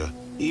nature,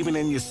 even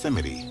in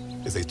Yosemite,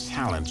 is a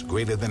challenge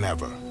greater than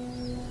ever.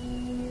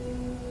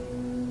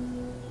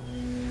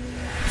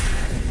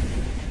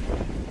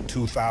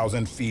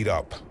 "2,000 feet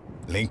up,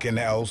 Lincoln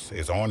Else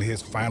is on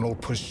his final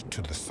push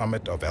to the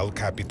summit of El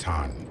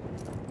Capitan.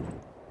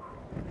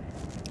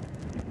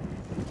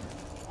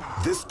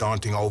 This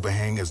daunting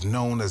overhang is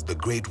known as the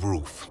Great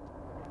Roof.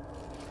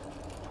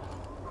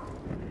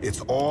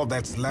 It's all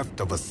that's left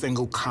of a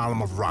single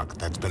column of rock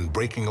that's been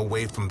breaking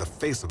away from the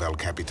face of El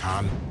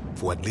Capitan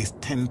for at least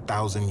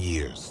 10,000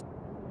 years.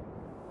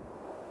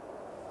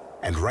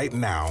 And right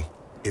now,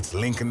 it's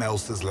Lincoln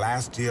Else's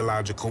last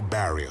geological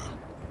barrier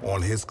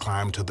on his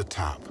climb to the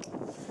top.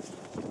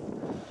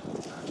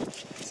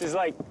 This is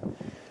like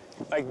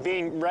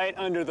being right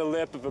under the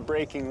lip of a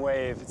breaking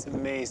wave. It's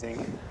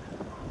amazing.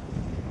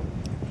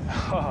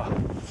 Oh.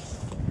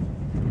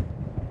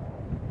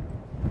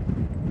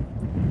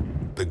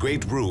 The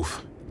Great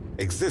Roof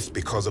exists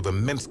because of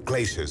immense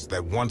glaciers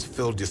that once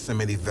filled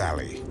Yosemite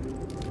Valley.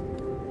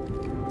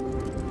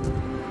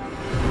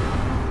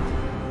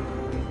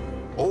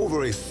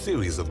 Over a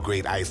series of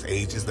great ice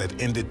ages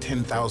that ended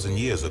 10,000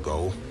 years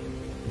ago,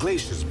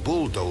 glaciers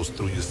bulldozed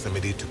through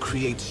Yosemite to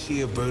create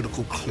sheer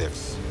vertical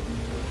cliffs.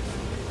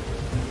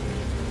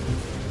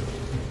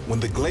 When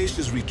the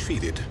glaciers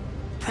retreated,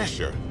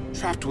 pressure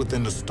trapped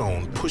within the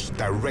stone pushed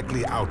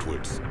directly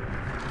outwards,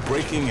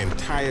 breaking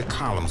entire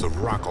columns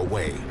of rock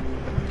away.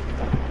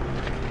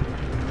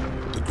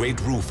 The Great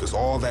Roof is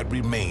all that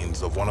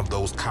remains of one of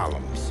those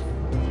columns.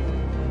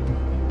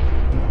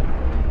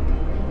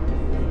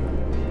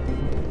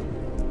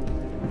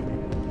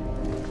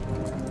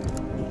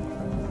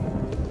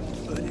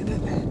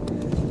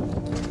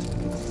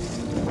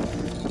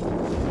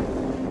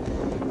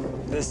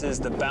 This is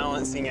the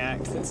balancing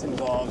act that's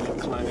involved in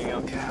climbing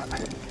El Cap.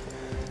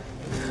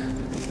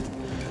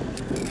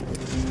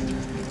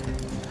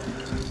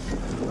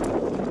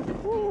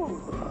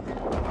 Woo.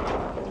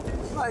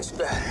 Much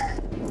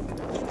better.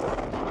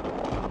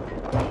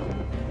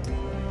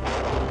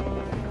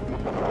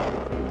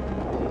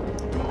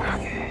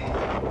 Okay.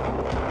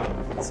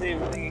 Same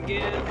thing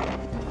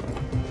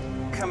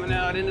again. Coming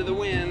out into the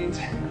wind.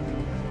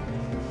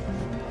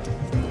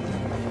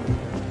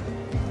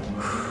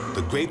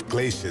 The great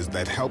glaciers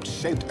that helped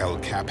shape El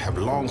Cap have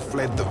long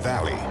fled the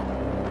valley.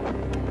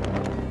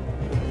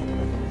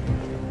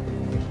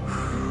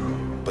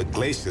 But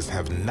glaciers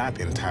have not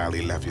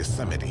entirely left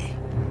Yosemite.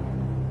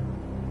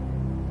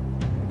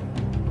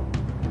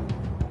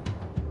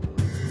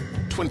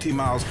 "20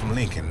 miles from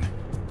Lincoln,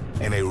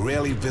 in a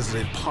rarely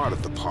visited part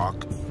of the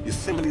park,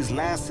 Yosemite's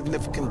last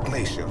significant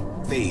glacier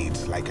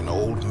fades like an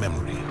old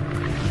memory.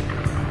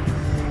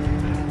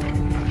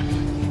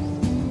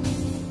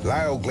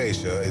 Lyell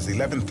Glacier is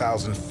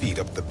 11,000 feet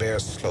up the bare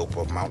slope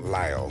of Mount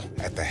Lyell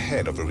at the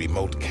head of a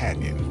remote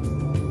canyon.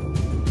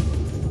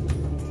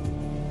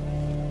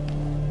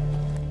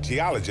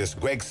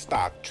 Geologist Greg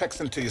Stock treks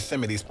into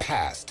Yosemite's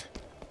past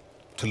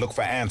to look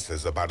for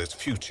answers about its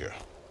future.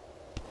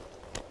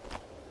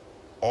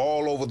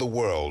 All over the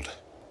world,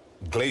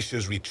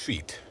 glaciers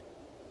retreat.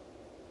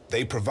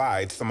 They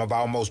provide some of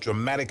our most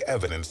dramatic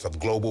evidence of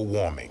global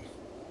warming.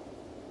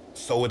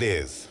 So it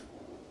is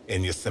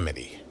in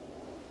Yosemite.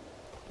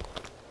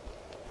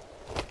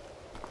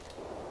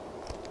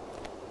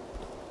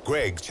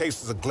 Greg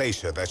chases a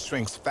glacier that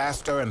shrinks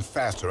faster and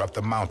faster up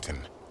the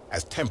mountain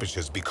as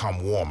temperatures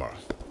become warmer.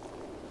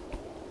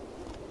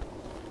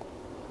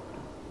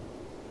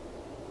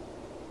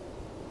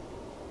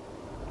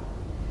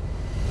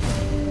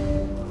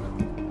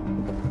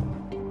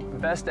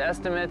 Best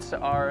estimates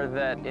are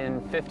that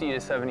in 50 to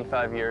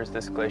 75 years,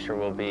 this glacier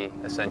will be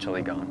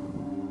essentially gone.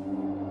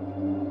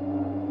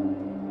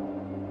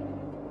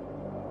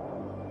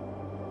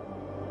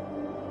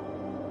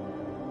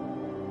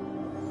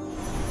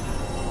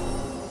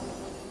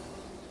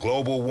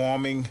 Global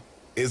warming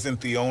isn't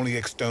the only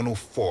external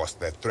force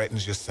that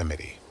threatens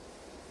Yosemite.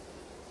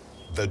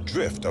 The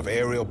drift of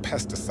aerial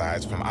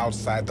pesticides from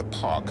outside the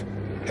park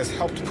has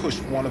helped push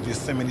one of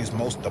Yosemite's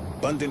most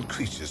abundant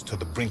creatures to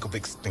the brink of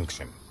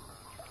extinction,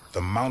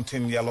 the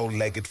mountain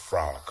yellow-legged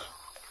frog.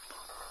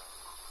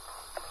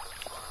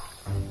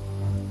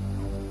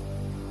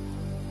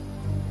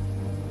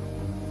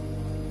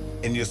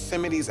 In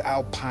Yosemite's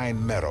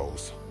alpine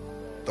meadows,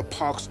 the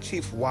park's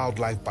chief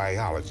wildlife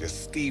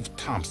biologist, Steve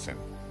Thompson,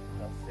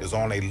 is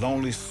on a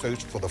lonely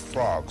search for the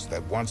frogs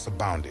that once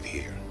abounded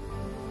here.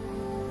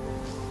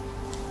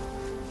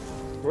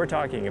 We're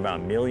talking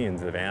about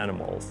millions of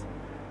animals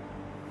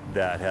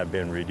that have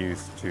been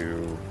reduced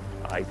to,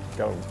 I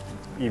don't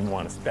even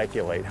want to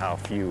speculate how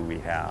few we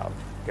have,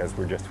 because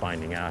we're just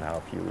finding out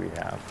how few we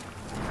have.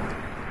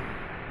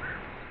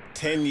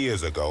 10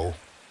 years ago,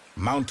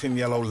 mountain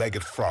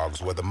yellow-legged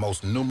frogs were the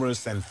most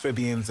numerous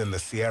amphibians in the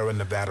Sierra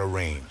Nevada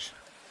range.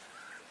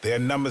 Their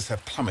numbers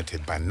have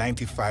plummeted by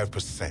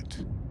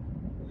 95%.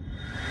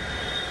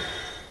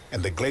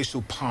 And the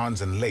glacial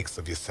ponds and lakes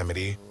of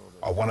Yosemite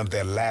are one of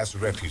their last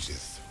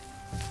refuges.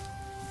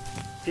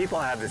 People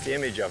have this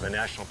image of a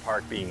national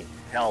park being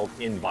held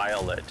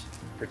inviolate,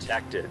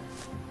 protected.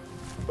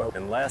 But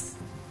unless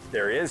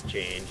there is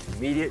change,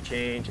 immediate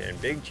change and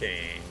big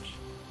change,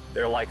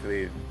 they're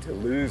likely to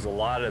lose a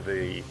lot of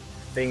the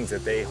things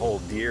that they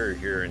hold dear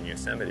here in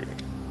Yosemite.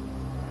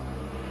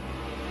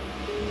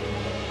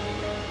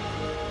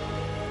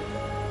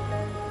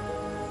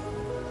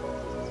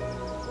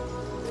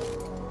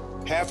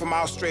 Half a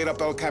mile straight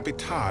up El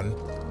Capitan,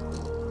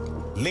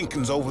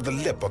 Lincoln's over the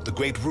lip of the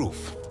Great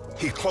Roof.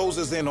 He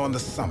closes in on the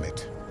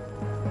summit.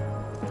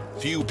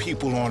 Few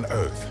people on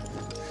Earth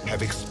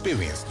have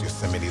experienced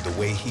Yosemite the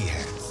way he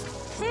has.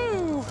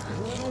 Whew,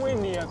 a little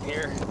windy up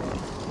here.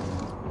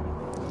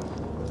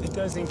 It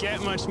doesn't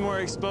get much more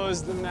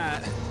exposed than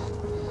that.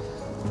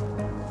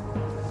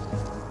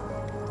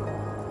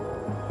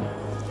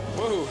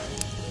 Whoa.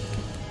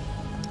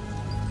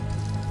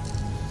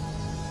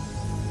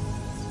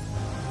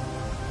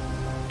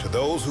 To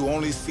those who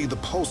only see the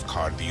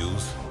postcard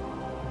views,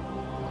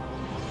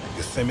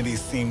 Yosemite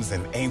seems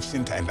an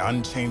ancient and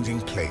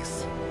unchanging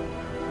place.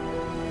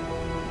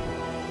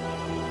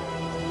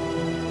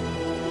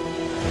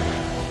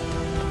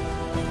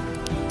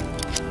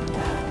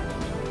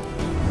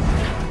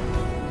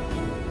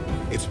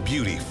 Its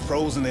beauty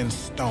frozen in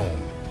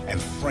stone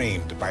and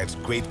framed by its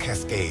great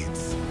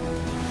cascades.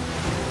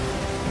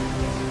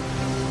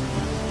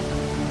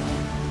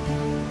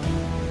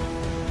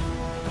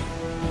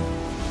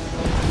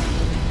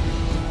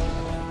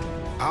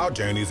 Our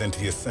journeys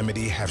into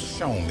Yosemite have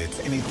shown it's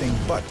anything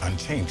but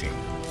unchanging.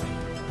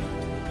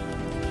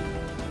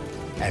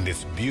 And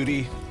its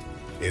beauty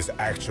is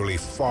actually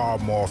far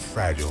more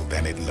fragile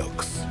than it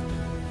looks.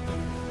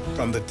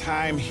 From the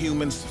time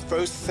humans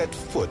first set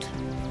foot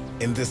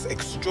in this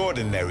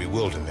extraordinary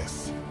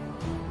wilderness,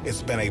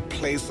 it's been a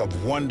place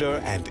of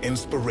wonder and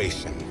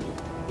inspiration.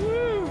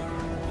 Woo.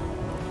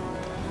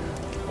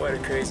 What a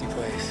crazy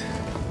place.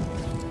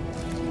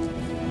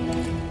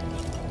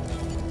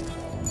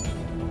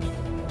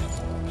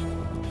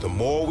 The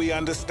more we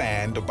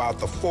understand about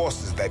the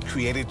forces that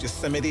created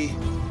Yosemite,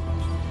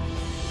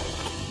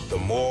 the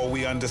more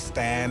we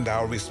understand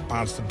our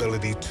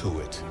responsibility to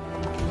it.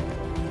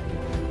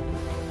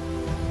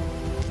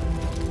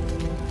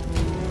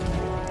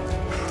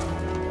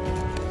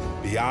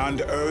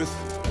 Beyond earth,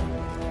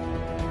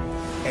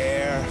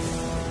 air,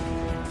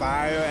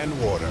 fire, and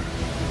water,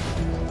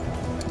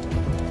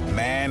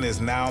 man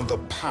is now the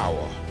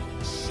power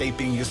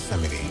shaping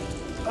Yosemite.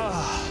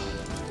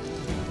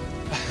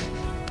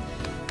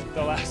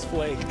 The last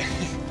flake.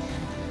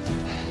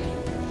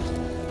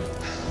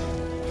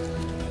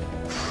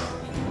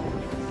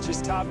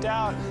 Just topped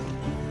out.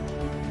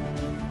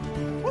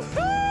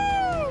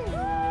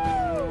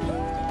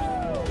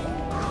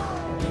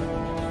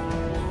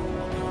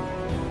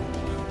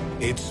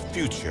 Its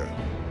future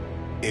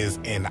is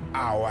in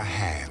our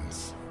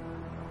hands.